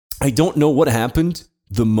 I don't know what happened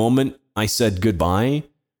the moment I said goodbye.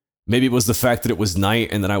 Maybe it was the fact that it was night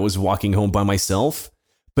and that I was walking home by myself,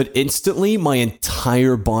 but instantly my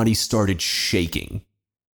entire body started shaking.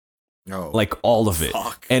 Oh, like all of it.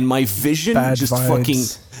 fuck. And my vision Bad just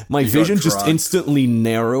vibes. my You got vision just drugged. instantly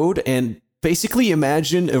narrowed, and basically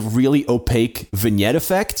imagine a really opaque vignette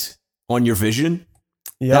effect on your vision.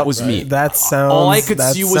 Yep, that was me. That sounds. All I could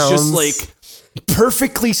that see was just sounds- like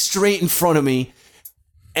perfectly straight in front of me.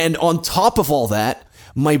 And on top of all that,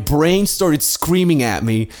 my brain started screaming at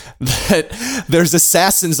me that there's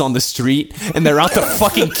assassins on the street and they're out to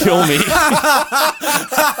fucking kill me.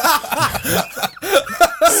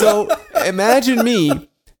 So imagine me,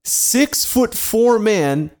 6'4"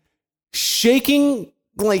 man, shaking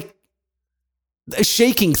like a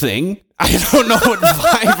shaking thing. I don't know what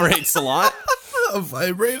vibrates a lot. A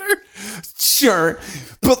vibrator? Sure,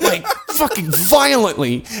 but like fucking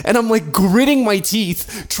violently, and I'm like gritting my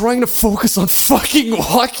teeth, trying to focus on fucking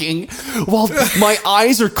walking, while my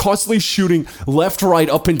eyes are constantly shooting left, right,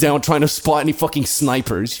 up, and down, trying to spot any fucking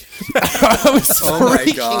snipers. I was Oh my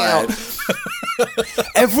freaking God. out.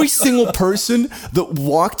 Every single person that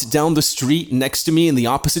walked down the street next to me in the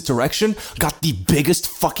opposite direction got the biggest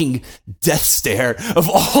fucking death stare of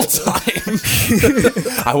all time.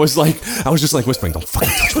 I was just like whispering, don't fucking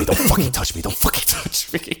touch me, don't fucking touch me, don't fucking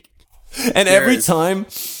touch me. And every time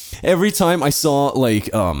I saw like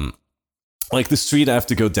the street I have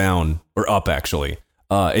to go down or up actually,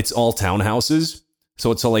 it's all townhouses.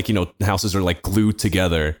 So it's all like, houses are like glued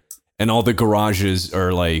together, and all the garages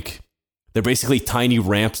are like, they're basically tiny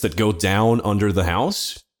ramps that go down under the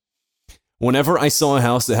house. Whenever I saw a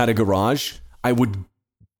house that had a garage, I would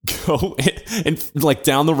go and like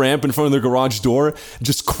down the ramp in front of the garage door,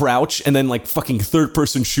 just crouch, and then like fucking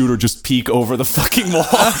third-person shooter just peek over the fucking wall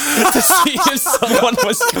to see if someone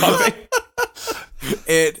was coming.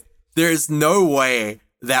 There's no way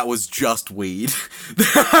that was just weed.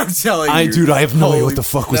 I'm telling you. Dude, I have no idea Holy- what the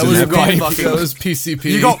fuck was That in was, that got pipe. fucking- that was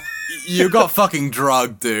PCP. You got fucking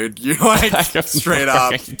drugged, dude. You like I have straight no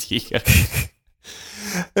up. idea.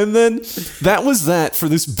 And then that was that for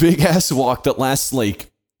this big ass walk that lasts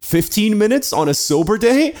like 15 minutes on a sober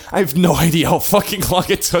day. I have no idea how fucking long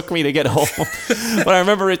it took me to get home, but I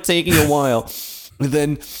remember it taking a while. And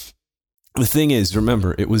then the thing is,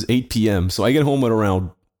 remember, it was 8 p.m., so I get home at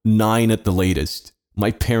around 9 at the latest.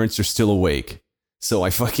 My parents are still awake. So I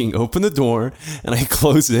fucking open the door and I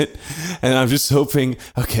close it, and I'm just hoping,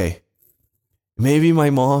 okay, maybe my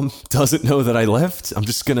mom doesn't know that I left. I'm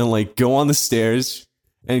just gonna like go on the stairs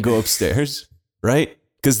and go upstairs, right?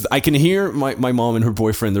 Because I can hear my mom and her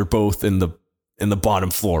boyfriend. They're both in the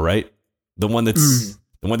bottom floor, right? The one that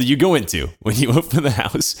you go into when you open the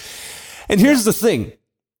house. And here's the thing: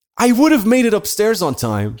 I would have made it upstairs on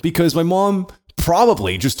time because my mom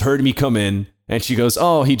probably just heard me come in, and she goes,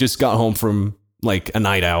 "Oh, he just got home from like a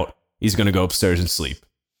night out. He's gonna go upstairs and sleep."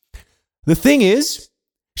 The thing is,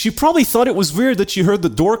 she probably thought it was weird that she heard the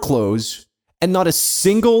door close and not a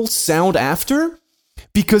single sound after.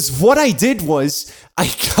 Because what I did was,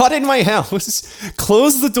 I got in my house,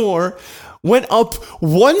 closed the door, went up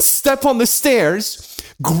one step on the stairs,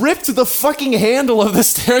 gripped the fucking handle of the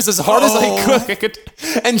stairs as hard as I could,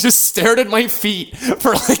 and just stared at my feet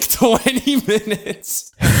for like 20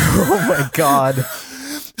 minutes. Oh my god.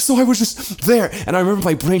 So I was just there, and I remember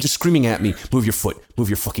my brain just screaming at me, move your foot, move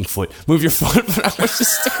your fucking foot, move your foot, but I was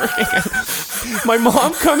just staring at it. My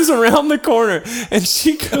mom comes around the corner, and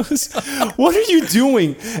she goes, what are you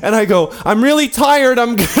doing? And I go, I'm really tired,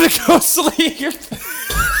 I'm gonna go sleep.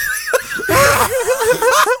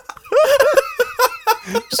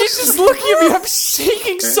 She's just looking at me, I'm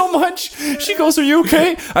shaking so much. She goes, are you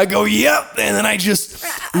okay? I go, yep, and then I just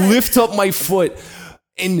lift up my foot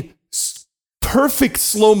in perfect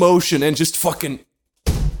slow motion and just fucking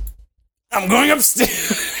I'm going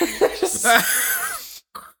upstairs.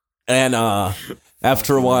 And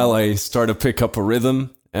after a while, I start to pick up a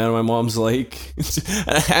rhythm, and my mom's like,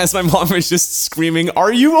 as my mom is just screaming,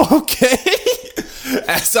 "Are you okay?"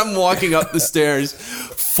 As I'm walking up the stairs,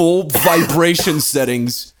 full vibration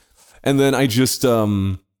settings, and then I just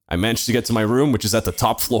I managed to get to my room, which is at the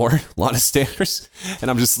top floor, a lot of stairs, and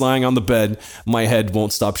I'm just lying on the bed. My head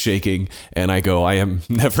won't stop shaking, and I go, "I am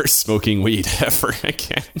never smoking weed ever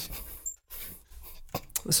again."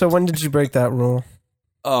 So when did you break that rule?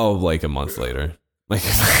 Oh, like a month later. Like,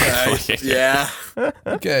 Yeah.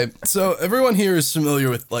 Okay, so everyone here is familiar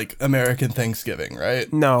with like American Thanksgiving,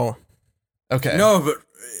 right? No. Okay. No, but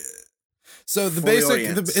So the For the basic,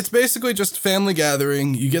 audience. it's basically just family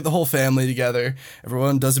gathering. You get the whole family together.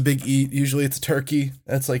 Everyone does a big eat. Usually it's a turkey.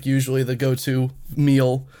 That's like usually the go-to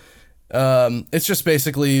meal. It's just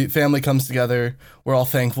basically family comes together. We're all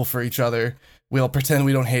thankful for each other. We all pretend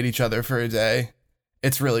we don't hate each other for a day.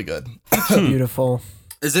 It's really good. Beautiful.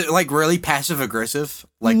 is it like really passive aggressive?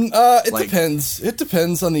 Like, It like- depends. It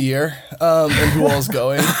depends on the year and who all's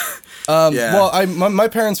going. Yeah. Well, my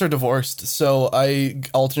parents are divorced, so I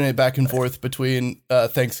alternate back and forth between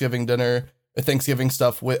Thanksgiving dinner, Thanksgiving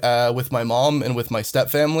stuff with my mom and with my step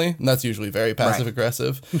family, and that's usually very passive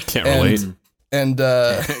aggressive. can't relate. And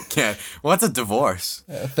okay. What's a divorce?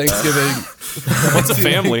 Thanksgiving, What's a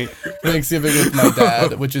family? Thanksgiving with my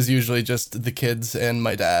dad, which is usually just the kids and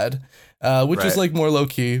my dad, which is Right. like more low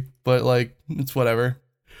key, but like it's whatever.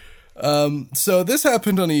 So this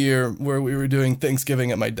happened on a year where we were doing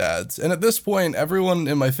Thanksgiving at my dad's, and at this point, everyone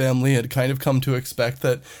in my family had kind of come to expect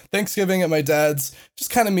that Thanksgiving at my dad's just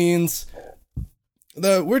kind of means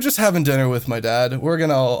that we're just having dinner with my dad. We're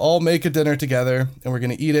gonna all make a dinner together, and we're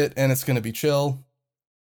gonna eat it, and it's gonna be chill,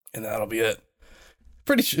 and that'll be it.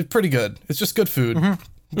 Pretty good. It's just good food.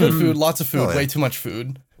 Good food, lots of food, yeah. way too much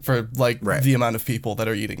food for like Right. the amount of people that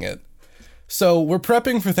are eating it. So we're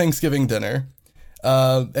prepping for Thanksgiving dinner.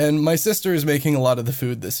 And my sister is making a lot of the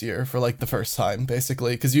food this year for like the first time,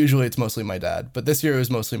 basically, because usually it's mostly my dad, but this year it was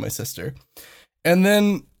mostly my sister. And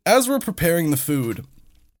then as we're preparing the food,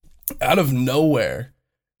 out of nowhere,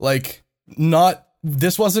 like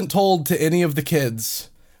this wasn't told to any of the kids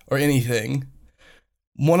or anything.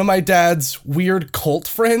 One of my dad's weird cult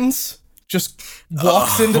friends just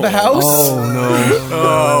walks into the house.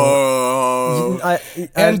 Oh.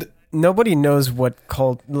 And nobody knows what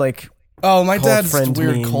cult, like, oh, my cult dad's friend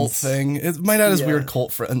weird means. cult thing. My dad has Yeah. weird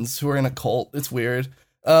cult friends who are in a cult. It's weird.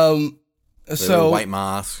 So So white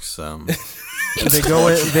masks. they go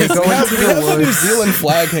into we the have a New woods. Zealand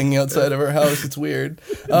flag hanging outside of our house. It's weird.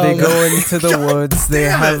 They go into the woods. They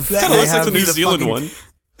have That they looks like the have New Zealand one.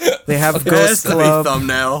 they have That's Ghost the Club.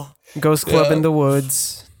 thumbnail. Ghost Club Yeah. in the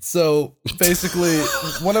woods. So basically,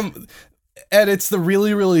 Ed, it's the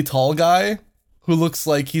really, really tall guy who looks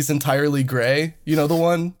like he's entirely gray. You know the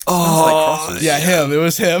one? Oh, Yeah, him. It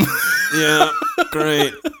was him. yeah,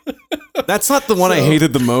 great. That's not the one I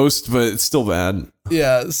hated the most, but it's still bad.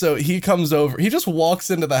 Yeah, so he comes over. He just walks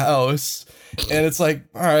into the house, and it's like,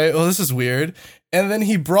 all right, well, this is weird. And then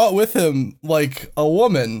he brought with him, like, a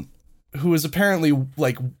woman who was apparently,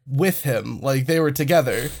 like, with him. Like, they were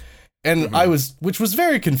together. And which was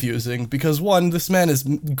very confusing, because one, this man is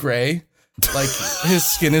gray. Like, his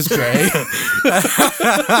skin is gray.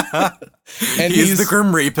 And He's the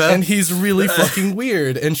Grim Reaper. and he's really fucking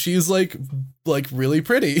weird, and she's like really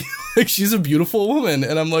pretty. Like, she's a beautiful woman,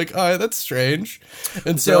 and I'm like, all right, that's strange.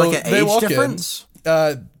 And Is there so like an they age walk difference?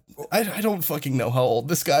 in. I don't fucking know how old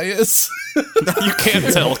this guy is. You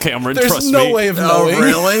can't tell, Cameron. There's trust no me. way of Oh, knowing.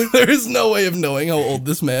 really? There is no way of knowing how old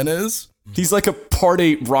this man is. He's like a part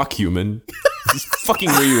 8 rock human. He's fucking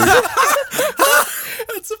weird.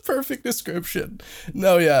 That's a perfect description.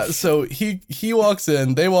 No, yeah. So he walks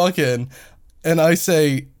in, they walk in, and I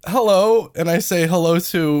say hello, and I say hello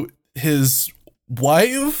to his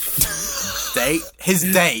wife His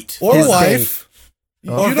date. or His wife.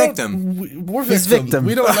 Or You don't- victim. We're His victim. victim.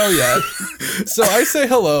 We don't know yet. So I say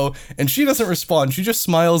hello, and she doesn't respond. She just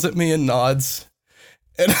smiles at me and nods.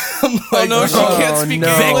 And I'm like, no, she can't Oh, speak no.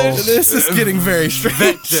 English. This is getting very strange.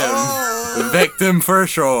 Victim. Victim for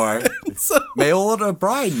sure. So Male or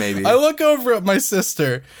bride, maybe. I look over at my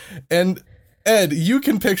sister, and Ed, you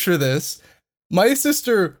can picture this. My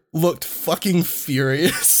sister looked fucking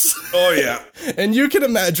furious. Oh, yeah. And you can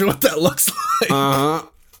imagine what that looks like. Uh-huh.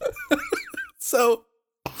 So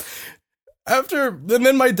and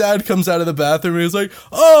then my dad comes out of the bathroom and he's like,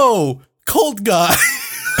 "Oh, cult guy."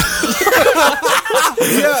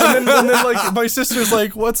 Yeah, and then like my sister's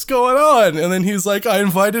like, "What's going on?" And then he's like, "I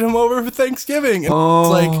invited him over for Thanksgiving." And it's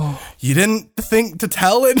like, "You didn't think to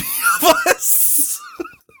tell any of us?"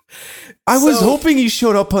 I was So- hoping he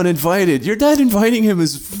showed up uninvited. Your dad inviting him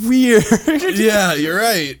is weird. Yeah, you're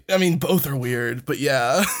right. I mean, both are weird, but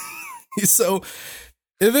yeah. So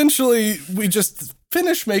eventually, we just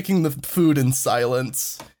finish making the food in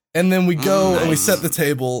silence. And then we go and we set the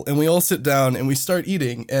table and we all sit down and we start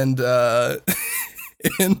eating. And,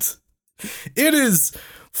 and it is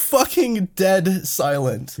fucking dead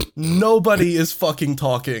silent. Nobody is fucking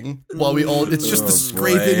talking while we all, it's just the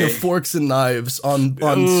scraping of forks and knives on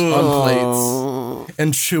plates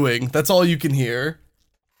and chewing. That's all you can hear.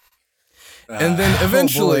 And then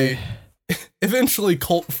eventually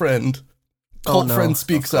Colt Friend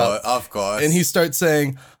speaks up. Of course. And he starts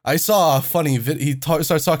saying, I saw a funny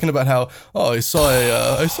starts talking about how, I saw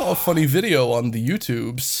a funny video on the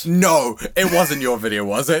YouTubes. No, it wasn't your video,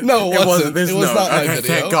 was it? No, it wasn't. This It was not my video.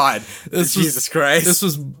 Thank God. Jesus Christ. This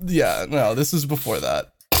was before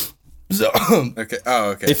that. So, okay. Oh,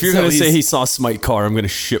 okay. If you're So gonna say he's- he saw Smite Car, I'm gonna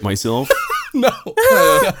shit myself. no.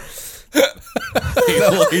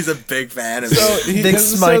 He's a big fan of Big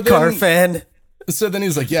Smite Car fan. So then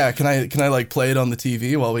he's like, yeah, can I like play it on the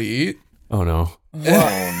TV while we eat? Oh no.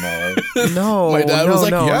 Oh no. No, My dad no, was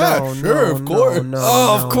like, no, yeah, no, sure, no, of course. No,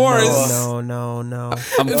 Oh, of no, course. No.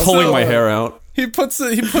 I'm pulling my hair out. He puts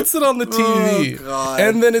it on the TV, God.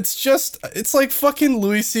 and then it's like fucking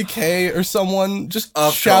Louis C.K. or someone just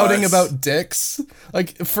Of shouting course. about dicks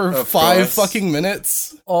like for Of 5 course. fucking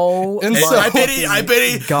minutes. Oh, And my so- I bet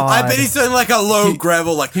God. he's doing like a low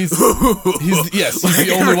gravel, like He's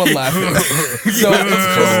the only one laughing. So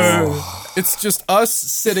it's just us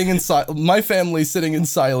sitting in my family sitting in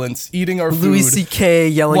silence, eating our food. Louis C.K.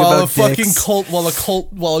 yelling While about a fucking dicks.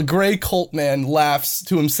 while a gray cult man laughs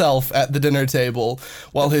to himself at the dinner table,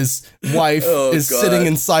 while his wife is God. sitting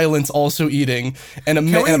in silence, also eating, and a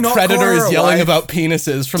we not predator call her is a yelling wife? about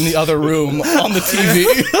penises from the other room on the TV.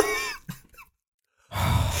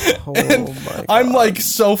 Oh my I'm like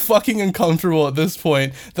so fucking uncomfortable at this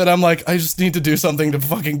point that I'm like, I just need to do something to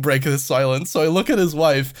fucking break this silence. So I look at his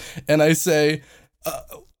wife and I say,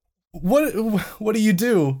 what do you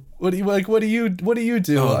do? What do you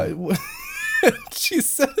do? She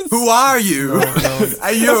says, who are you?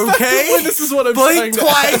 Are you okay? This is what I'm trying Blink to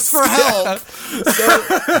twice ask. for help.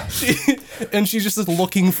 So she's just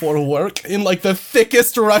looking for work in like the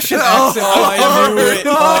thickest Russian accent. I knew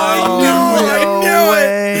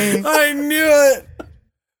it. I knew it.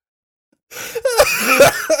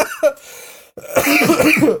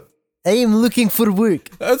 I am looking for work.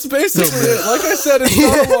 That's basically it. Like I said, it's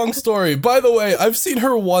not a long story. By the way, I've seen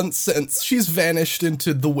her once since. She's vanished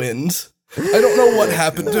into the wind. I don't know what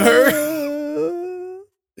happened to her.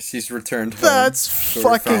 She's returned home. That's to her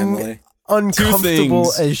fucking family. uncomfortable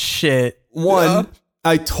things. as shit. One, Yeah.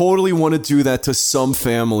 I totally want to do that to some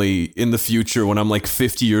family in the future when I'm like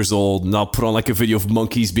 50 years old, and I'll put on like a video of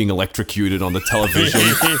monkeys being electrocuted on the television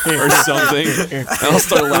or something. And I'll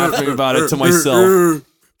start laughing about it to myself.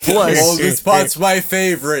 Plus, Oh, this part's my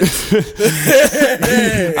favorite.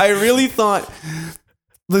 I really thought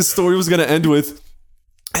the story was going to end with,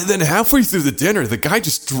 and then halfway through the dinner, the guy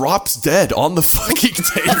just drops dead on the fucking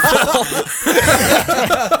table.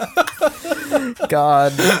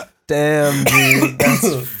 God damn, dude.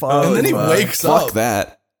 That's fun. And then he wakes up. Fuck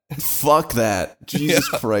that. Fuck that. Jesus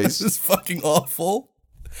This Christ. is fucking awful.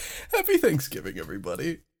 Happy Thanksgiving,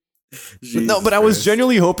 everybody. No, but I was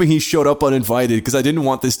genuinely hoping he showed up uninvited because I didn't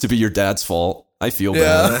want this to be your dad's fault. I feel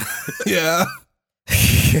bad. Yeah.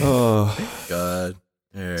 Oh. God.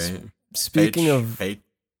 All right. Speaking of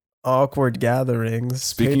awkward gatherings.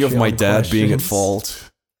 Speaking of my Patreon dad being at questions. fault.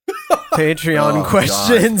 Patreon Oh,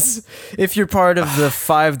 questions. If you're part of the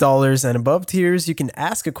 $5 and above tiers, you can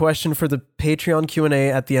ask a question for the Patreon Q&A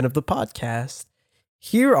at the end of the podcast.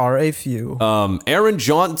 Here are a few. Aaron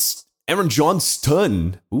Johnston.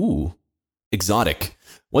 Ooh, exotic.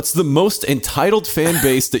 What's the most entitled fan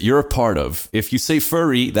base that you're a part of? If you say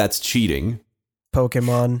furry, that's cheating.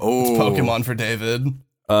 Pokemon. Oh, Pokemon for David.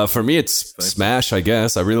 For me, it's Smash, I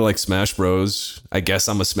guess. I really like Smash Bros. I guess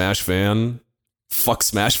I'm a Smash fan. Fuck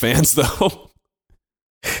Smash fans, though.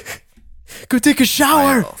 Go take a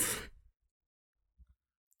shower.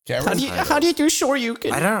 Cameron? How do you do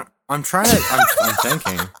Shoryuken? I don't. I'm trying to. I'm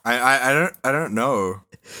thinking. I don't know.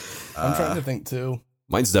 I'm trying to think too.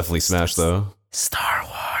 Mine's definitely Smash, though. Star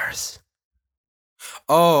Wars.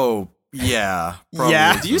 Oh yeah. Probably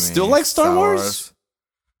Yeah. for Do you me. still like Star Wars?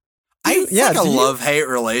 It's Yeah, like a do you? love-hate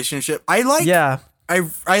relationship. I like. Yeah.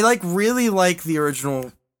 I like really like the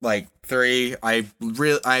original like 3. I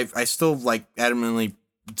still like adamantly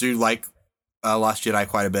do like Last Jedi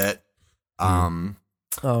quite a bit. Oh,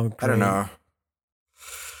 I don't know.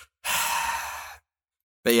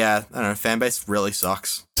 But yeah, I don't know. Fan base really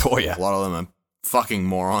sucks. Oh yeah. A lot of them are fucking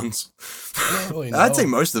morons. I don't really know. I'd say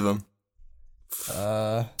most of them.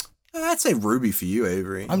 Uh, I'd say Ruby for you,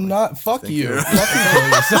 Avery. I'm not. Fuck Thank you. you. Fucking kill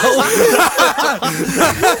yourself.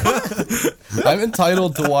 I'm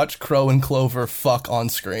entitled to watch Crow and Clover fuck on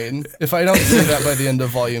screen. If I don't see that by the end of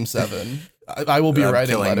Volume 7, I will be I'm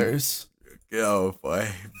writing killing- letters. Oh boy,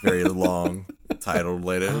 very long titled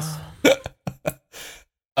letters.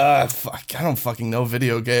 Fuck. I don't fucking know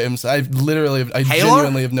video games. I Halo?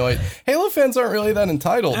 genuinely have no idea. Halo fans aren't really that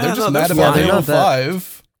entitled. Yeah, They're just no, mad they're about fine. Halo They're not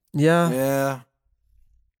 5. Yeah. Yeah.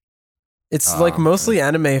 It's Oh, like okay. mostly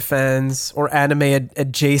anime fans or anime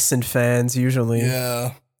adjacent fans usually.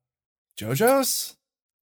 Yeah. JoJo's?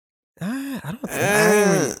 I don't think.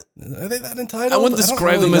 Eh, Are they that entitled? I wouldn't don't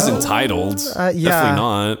describe really them as know. entitled. Yeah. Definitely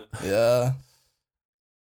not. Yeah.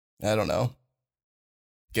 I don't know.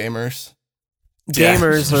 Gamers. Yeah.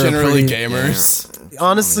 Gamers are Generally pretty- gamers.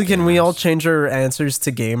 Honestly, can we all change our answers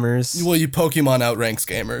to gamers? Well, you Pokemon outranks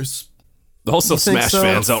gamers. Also, You think Smash so?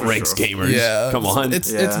 fans For outranks sure. gamers. Yeah. Come on.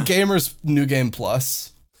 It's Yeah. gamers new game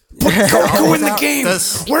plus. Goku in the game.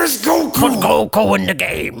 Does- Where's Goku? Goku in the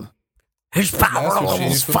game. His power Master level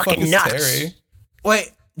Chief, is who the fuck fucking is nuts. Terry?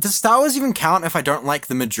 Wait, does Star Wars even count if I don't like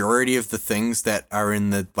the majority of the things that are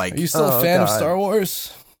in the like? Are you still Oh, a fan of God. Star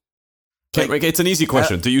Wars? Okay, it's an easy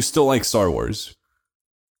question. Do you still like Star Wars?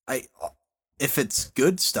 If it's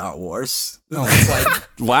good Star Wars, No, it's like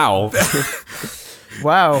Wow.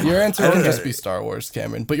 Wow. your answer Okay. can just be Star Wars,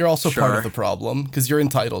 Cameron. But you're also part Sure. of the problem because you're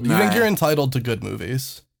entitled. You Nah. think you're entitled to good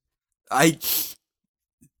movies?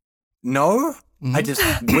 No, Mhm. I just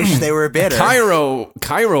wish they were better.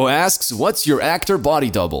 Cairo asks, "What's your actor body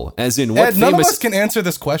double?" As in, what Ed, none of famous? us can answer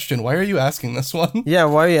this question. Why are you asking this one? Yeah,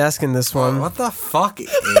 why are you asking this one? What the fuck?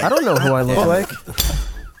 I don't know who I look like.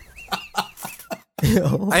 I mean,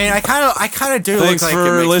 I kind of do. Thanks look like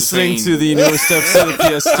for it makes listening the to the newest episode of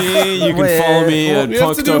PST. You can Wait, follow me well, at We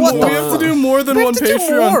have, to do, Punk we have to do more than We have one to do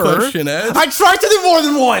Patreon more. question, Ed. I tried to do more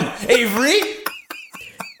than one, Avery.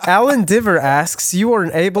 Alan Diver asks, you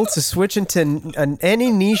are able to switch into any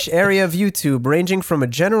niche area of YouTube, ranging from a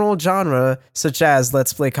general genre, such as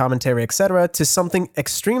Let's Play commentary, etc., to something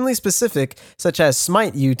extremely specific, such as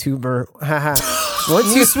Smite YouTuber. Haha.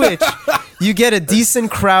 Once you switch, you get a decent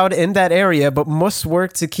crowd in that area, but must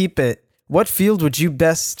work to keep it. What field would you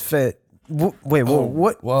best fit? What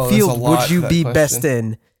whoa, there's a field lot would to you that be question. best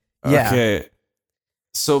in? Yeah. Okay.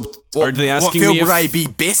 So, are they What asking field me if would I be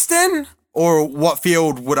best in, or what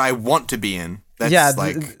field would I want to be in? That's Yeah,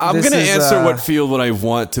 like I'm this gonna is, answer what field would I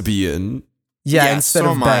want to be in. Yeah, Yeah, instead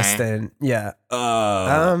so of am I. best in. Yeah.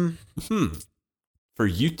 For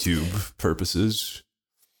YouTube purposes,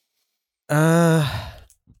 One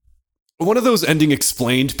of those ending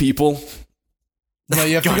explained people. No,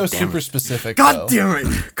 you have to God go damn super it. specific. God though. damn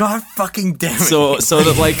it! God fucking damn it! So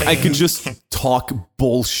that like I could just talk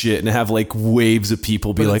bullshit and have like waves of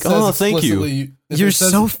people be But it like, says "Oh, thank you." explicitly- You're it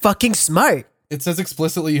says- so fucking smart. It says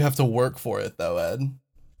explicitly you have to work for it, though, Ed.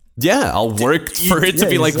 Yeah, I'll work for it to yeah,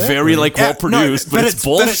 be like exactly. very like Yeah, well produced, no, but, but it's it's-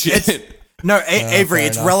 but bullshit. it's- No, Avery, fair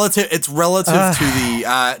it's enough. relative. It's relative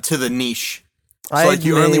to the niche. So I'd like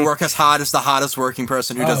you only make- work as hard as the hardest working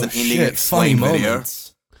person who does Oh, an ending shit, funny explain video. moments.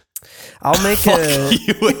 I'll make Fuck a.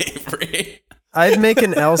 you, Avery. I'd make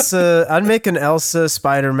an Elsa. I'd make an Elsa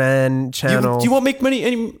Spider-Man channel. You won't make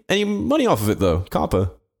any money off of it though,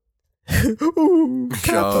 Kappa. Oh, It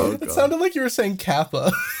God. sounded like you were saying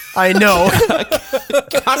Kappa. I know.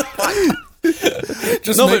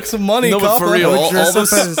 Just No, make but- some money, no, but for Kappa. real, I would all dress up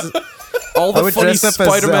this- as. All I the would funny dress up as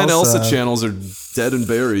Spider-Man Elsa Elsa. channels are dead and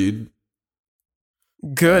buried.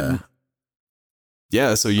 Good.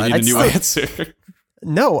 Yeah, so you need I'd a new still- answer.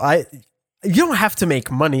 No, you don't have to make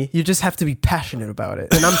money. You just have to be passionate about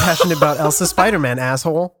it. And I'm passionate about Elsa Spider-Man,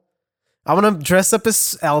 asshole. I want to dress up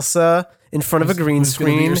as Elsa in front of a green Who's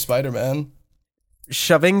gonna be screen, your Spider-Man?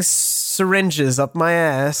 shoving syringes up my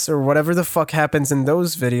ass or whatever the fuck happens in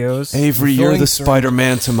those videos. Avery, you're the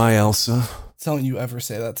Spider-Man to my Elsa. Don't you ever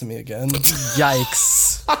say that to me again.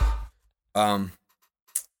 Yikes.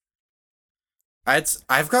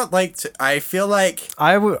 I've got like I feel like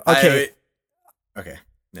I would. Okay. okay,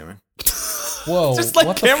 never mind. Whoa, Just let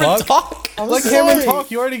what the Cameron fuck? talk. Let Cameron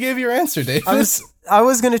talk. You already gave your answer, David. I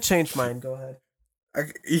was gonna change mine. Go ahead.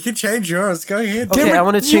 You can change yours. Go ahead. Okay, I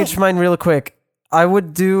want to change mine real quick. I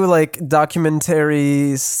would do like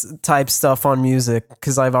documentaries type stuff on music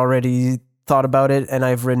because I've already thought about it and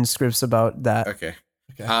I've written scripts about that. Okay.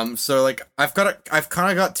 Okay. So like I've kind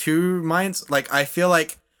of got two minds. Like I feel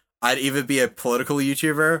like I'd either be a political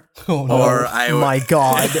YouTuber Oh, no. or I would, My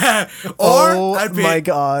God. or Oh I'd be my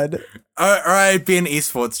God. I'd be an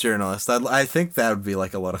esports journalist. I think that would be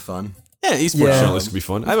like a lot of fun. Yeah, esports Yeah. journalist could be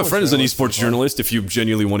fun. I have a friend who's an esports journalist. If you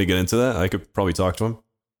genuinely want to get into that, I could probably talk to him.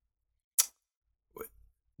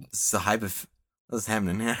 It's the hype of what's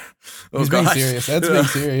happening here. Oh He's being gosh. serious. Ed's being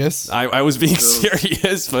serious. I was being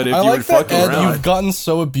serious, but if I you were like that, fucking Ed, around, you've gotten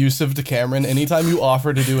so abusive to Cameron. Anytime you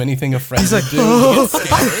offer to do anything a friend would do, he gets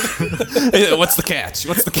scared. Hey, what's the catch?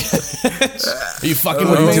 What's the catch? Are you fucking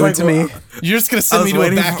What are you with me? doing to me? You're just gonna send I was me to a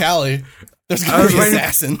waiting back for- alley. There's I gonna was be waiting-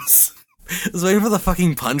 assassins. I was waiting for the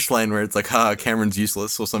fucking punchline where it's like, Cameron's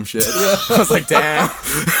useless or some shit. I was like, damn.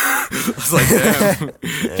 I was like, damn.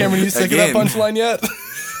 Cameron, you sick of that Again. punchline yet?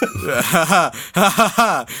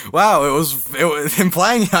 Wow, it was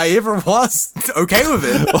implying I ever was okay with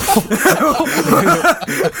it.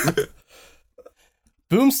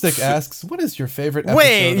 Boomstick asks, "What is your favorite episode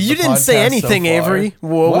Wait, of you the didn't say podcast anything, so far?" Avery.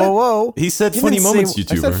 Whoa, What? whoa, whoa. He said You funny didn't say- moments, I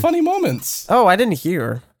YouTuber. said funny moments. Oh, I didn't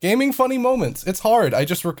hear. Gaming funny moments. It's hard. I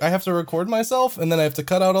have to record myself, and then I have to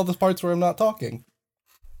cut out all the parts where I'm not talking.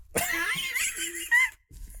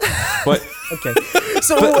 But Okay.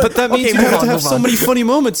 So, but that means okay, you move have to on, have move so on. many funny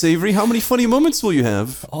moments, Avery. How many funny moments will you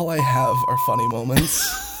have? All I have are funny moments.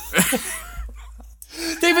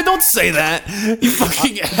 David, don't say that. You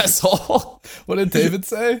fucking asshole. What did David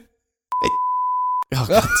say? Oh,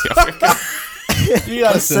 God damn it. You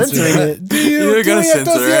gotta censor censoring that. it. Do you? You're gonna Does he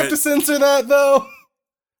censor have it. to censor that though?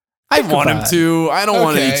 I want him to. I don't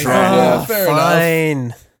want any Okay. trouble. Yeah, fair enough.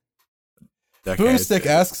 Fine. Okay. Boomstick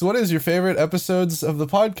asks, "What is your favorite episodes of the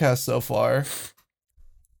podcast so far?"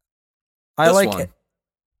 I This like one.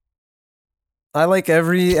 I like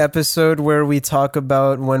every episode where we talk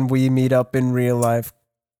about when we meet up in real life.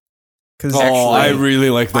 Cause Oh, I Actually, really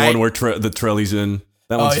like the I- one where the Trelly's in.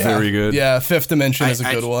 That one's yeah. very good. Yeah, Fifth Dimension is a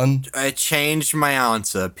I- good one. I changed my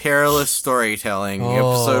answer. Perilous Storytelling, Oh.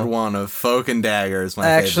 episode 1 of Folk and Dagger is my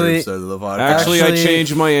Actually- favorite episode of the podcast. Actually, I Actually-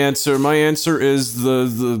 changed my answer. My answer is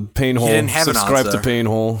the Painhole. didn't have an Subscribe to answer.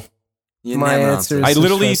 Painhole. You my never answer answered. I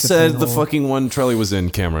literally Subscribe to said the Painhole. fucking one Trelly was in,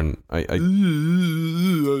 Cameron. How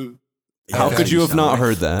Okay. could you have sound not like-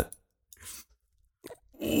 heard that?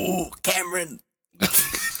 Ooh, Cameron.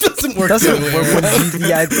 Doesn't work. doesn't that way. work when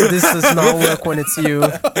yeah, this does not work when it's you.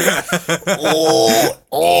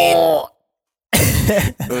 Oh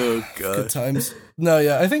Good god. times. No,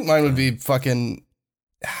 yeah, I think mine would be fucking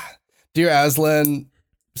Dear Aslan,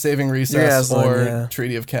 Saving Recess, Aslan, or yeah.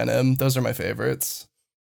 Treaty of Kenem. Those are my favorites.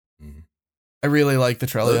 I really like the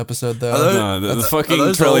Trelly episode though. are those- No, the are fucking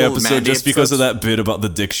those Trelly all episode, Mandy just because of episodes? that bit about the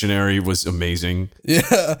dictionary, was amazing. Yeah,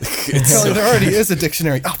 It's Trelly, so- there already is a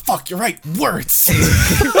dictionary. Oh fuck, you're right. Words.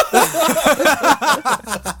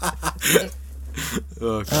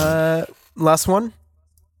 Oh, God. Last one.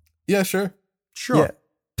 Yeah, sure. Sure. Yeah.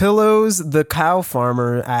 Pillows the cow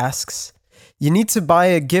farmer asks, "You need to buy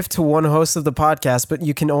a gift to one host of the podcast, but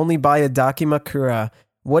you can only buy a Dakimakura.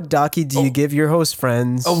 What Daki do you give your host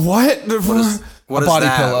friends?" What? What A is body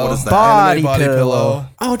that? pillow. What is that? Body Anime pillow.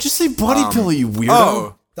 Oh, just say body pillow, you weirdo.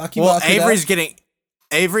 Oh, well, Dakimakura.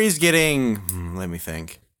 Avery's getting. Let me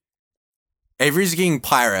think. Avery's getting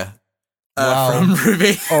Pyra Wow. from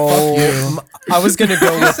Ruby. Oh, I was gonna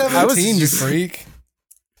go with. I was 17, you freak.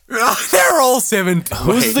 They're all 17.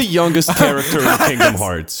 Who's the youngest character in Kingdom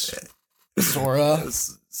Hearts? Sora.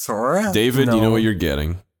 Sora? David, you know No. what you're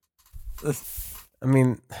getting. I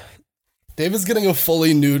mean, David's getting a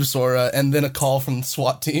fully nude Sora and then a call from the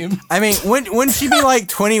SWAT team. I mean, wouldn't she be like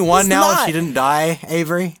 21 now if not. she didn't die,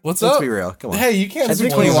 Avery? What's Let's up? be real. Come on. Hey, you can't She's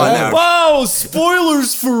spoil 21 that. now. Wow,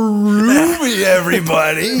 spoilers for Ruby,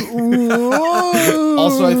 everybody.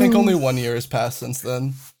 Also, I think only 1 year has passed since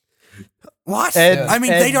then. What? Ed- I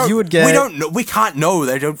mean, Ed, they don't. you would get- we don't know. We can't know.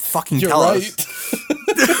 They don't fucking You're tell right.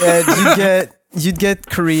 us. you'd get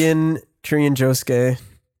Korean Josuke.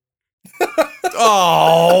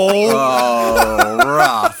 Oh, Oh,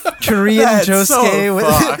 rough. Korean That's Josuke so with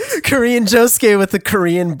fucked. Korean Josuke with the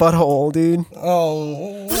Korean butthole, dude.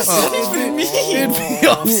 Oh, it'd be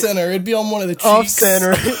off center. It'd be on one of the cheeks. Off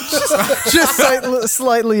center, just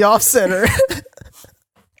slightly off center.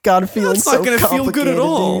 God, I'm feeling that's so not gonna feel good at complicated,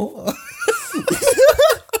 all.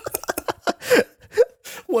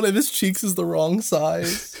 One of his cheeks is the wrong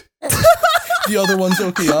size. The other one's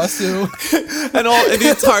Okuyasu. And the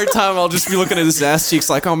entire time, I'll just be looking at his ass cheeks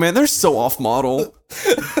like, oh man, they're so off model.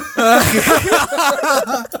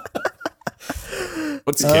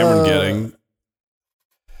 What's Cameron getting?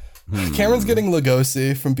 Cameron's getting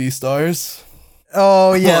Lugosi from Beastars.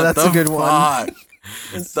 Oh yeah, What that's a the good one. fuck?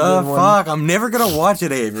 That's a The good one. fuck? I'm never gonna watch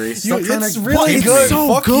it, Avery. Stop trying It's to really bait good. me.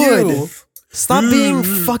 so Fuck good. you. Stop being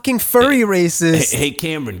fucking furry racist. Hey,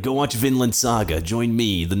 Cameron, go watch Vinland Saga. Join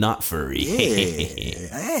me, the not furry.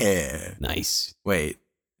 Yeah. Nice. Wait,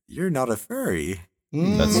 you're not a furry.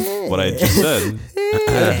 That's what I just said.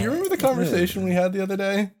 Yeah, do you remember the conversation we had the other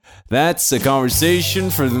day? That's a conversation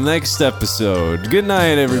for the next episode. Good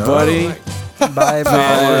night, everybody. Bye bye.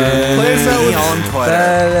 Play us out with On Twitter.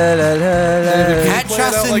 Catch play it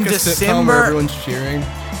us out in like a sitcom where December. everyone's cheering.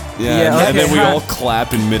 Yeah, Yeah, and then okay. we all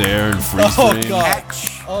clap in midair and freeze Oh frame. god.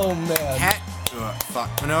 Catch. Oh man. Fuck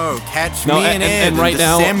no! Catch No, me and Ed and right in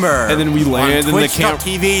now- December. and then we land on and the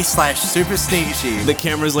Twitch.tv/Super Sneaky. The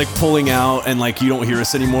camera's like pulling out and like you don't hear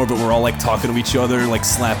us anymore, but we're all like talking to each other, like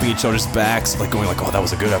slapping each other's backs, like going like, "Oh, that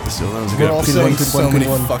was a good episode. That was a good We're all episode." saying good so one, many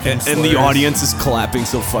good one. fucking And the slurs. audience is clapping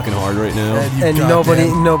so fucking hard right now. Ed, you And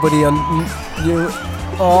goddamn- nobody on you.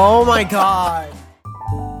 Oh my god.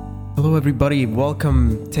 Hello, everybody.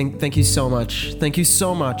 Welcome. Thank you so much. Thank you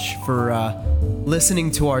so much for listening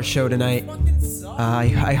to our show tonight.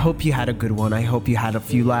 I hope you had a good one. I hope you had a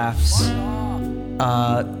few laughs.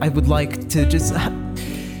 I would like to just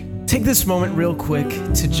take this moment real quick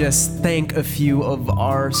to just thank a few of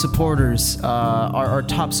our supporters, our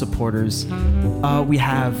top supporters. Let me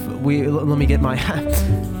get my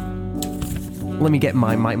let me get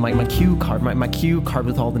my cue card, my cue card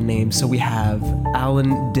with all the names. So we have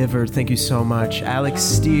Alan Diver, thank you so much. Alex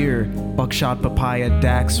Steer, Buckshot Papaya,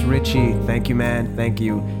 Dax Ritchie, thank you, man, thank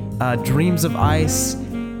you. Dreams of Ice,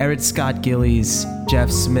 Eric Scott Gillies, Jeff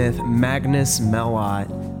Smith, Magnus Melot,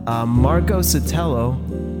 Marco Sotelo,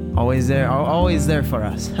 always there for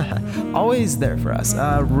us, always there for us.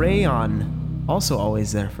 Rayon, also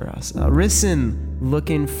always there for us. Risen,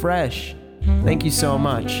 looking fresh. Thank you so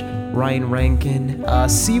much. Ryan Rankin,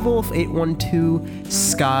 Seawolf812,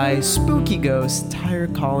 Sky, Spooky Ghost, Tyre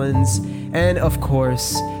Collins, and of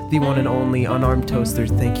course, the one and only Unarmed Toaster.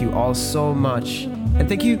 Thank you all so much. And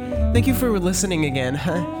thank you for listening again.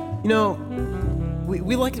 You know,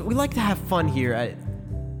 we like to have fun here.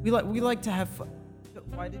 We like to have fun.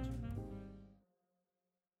 Why did you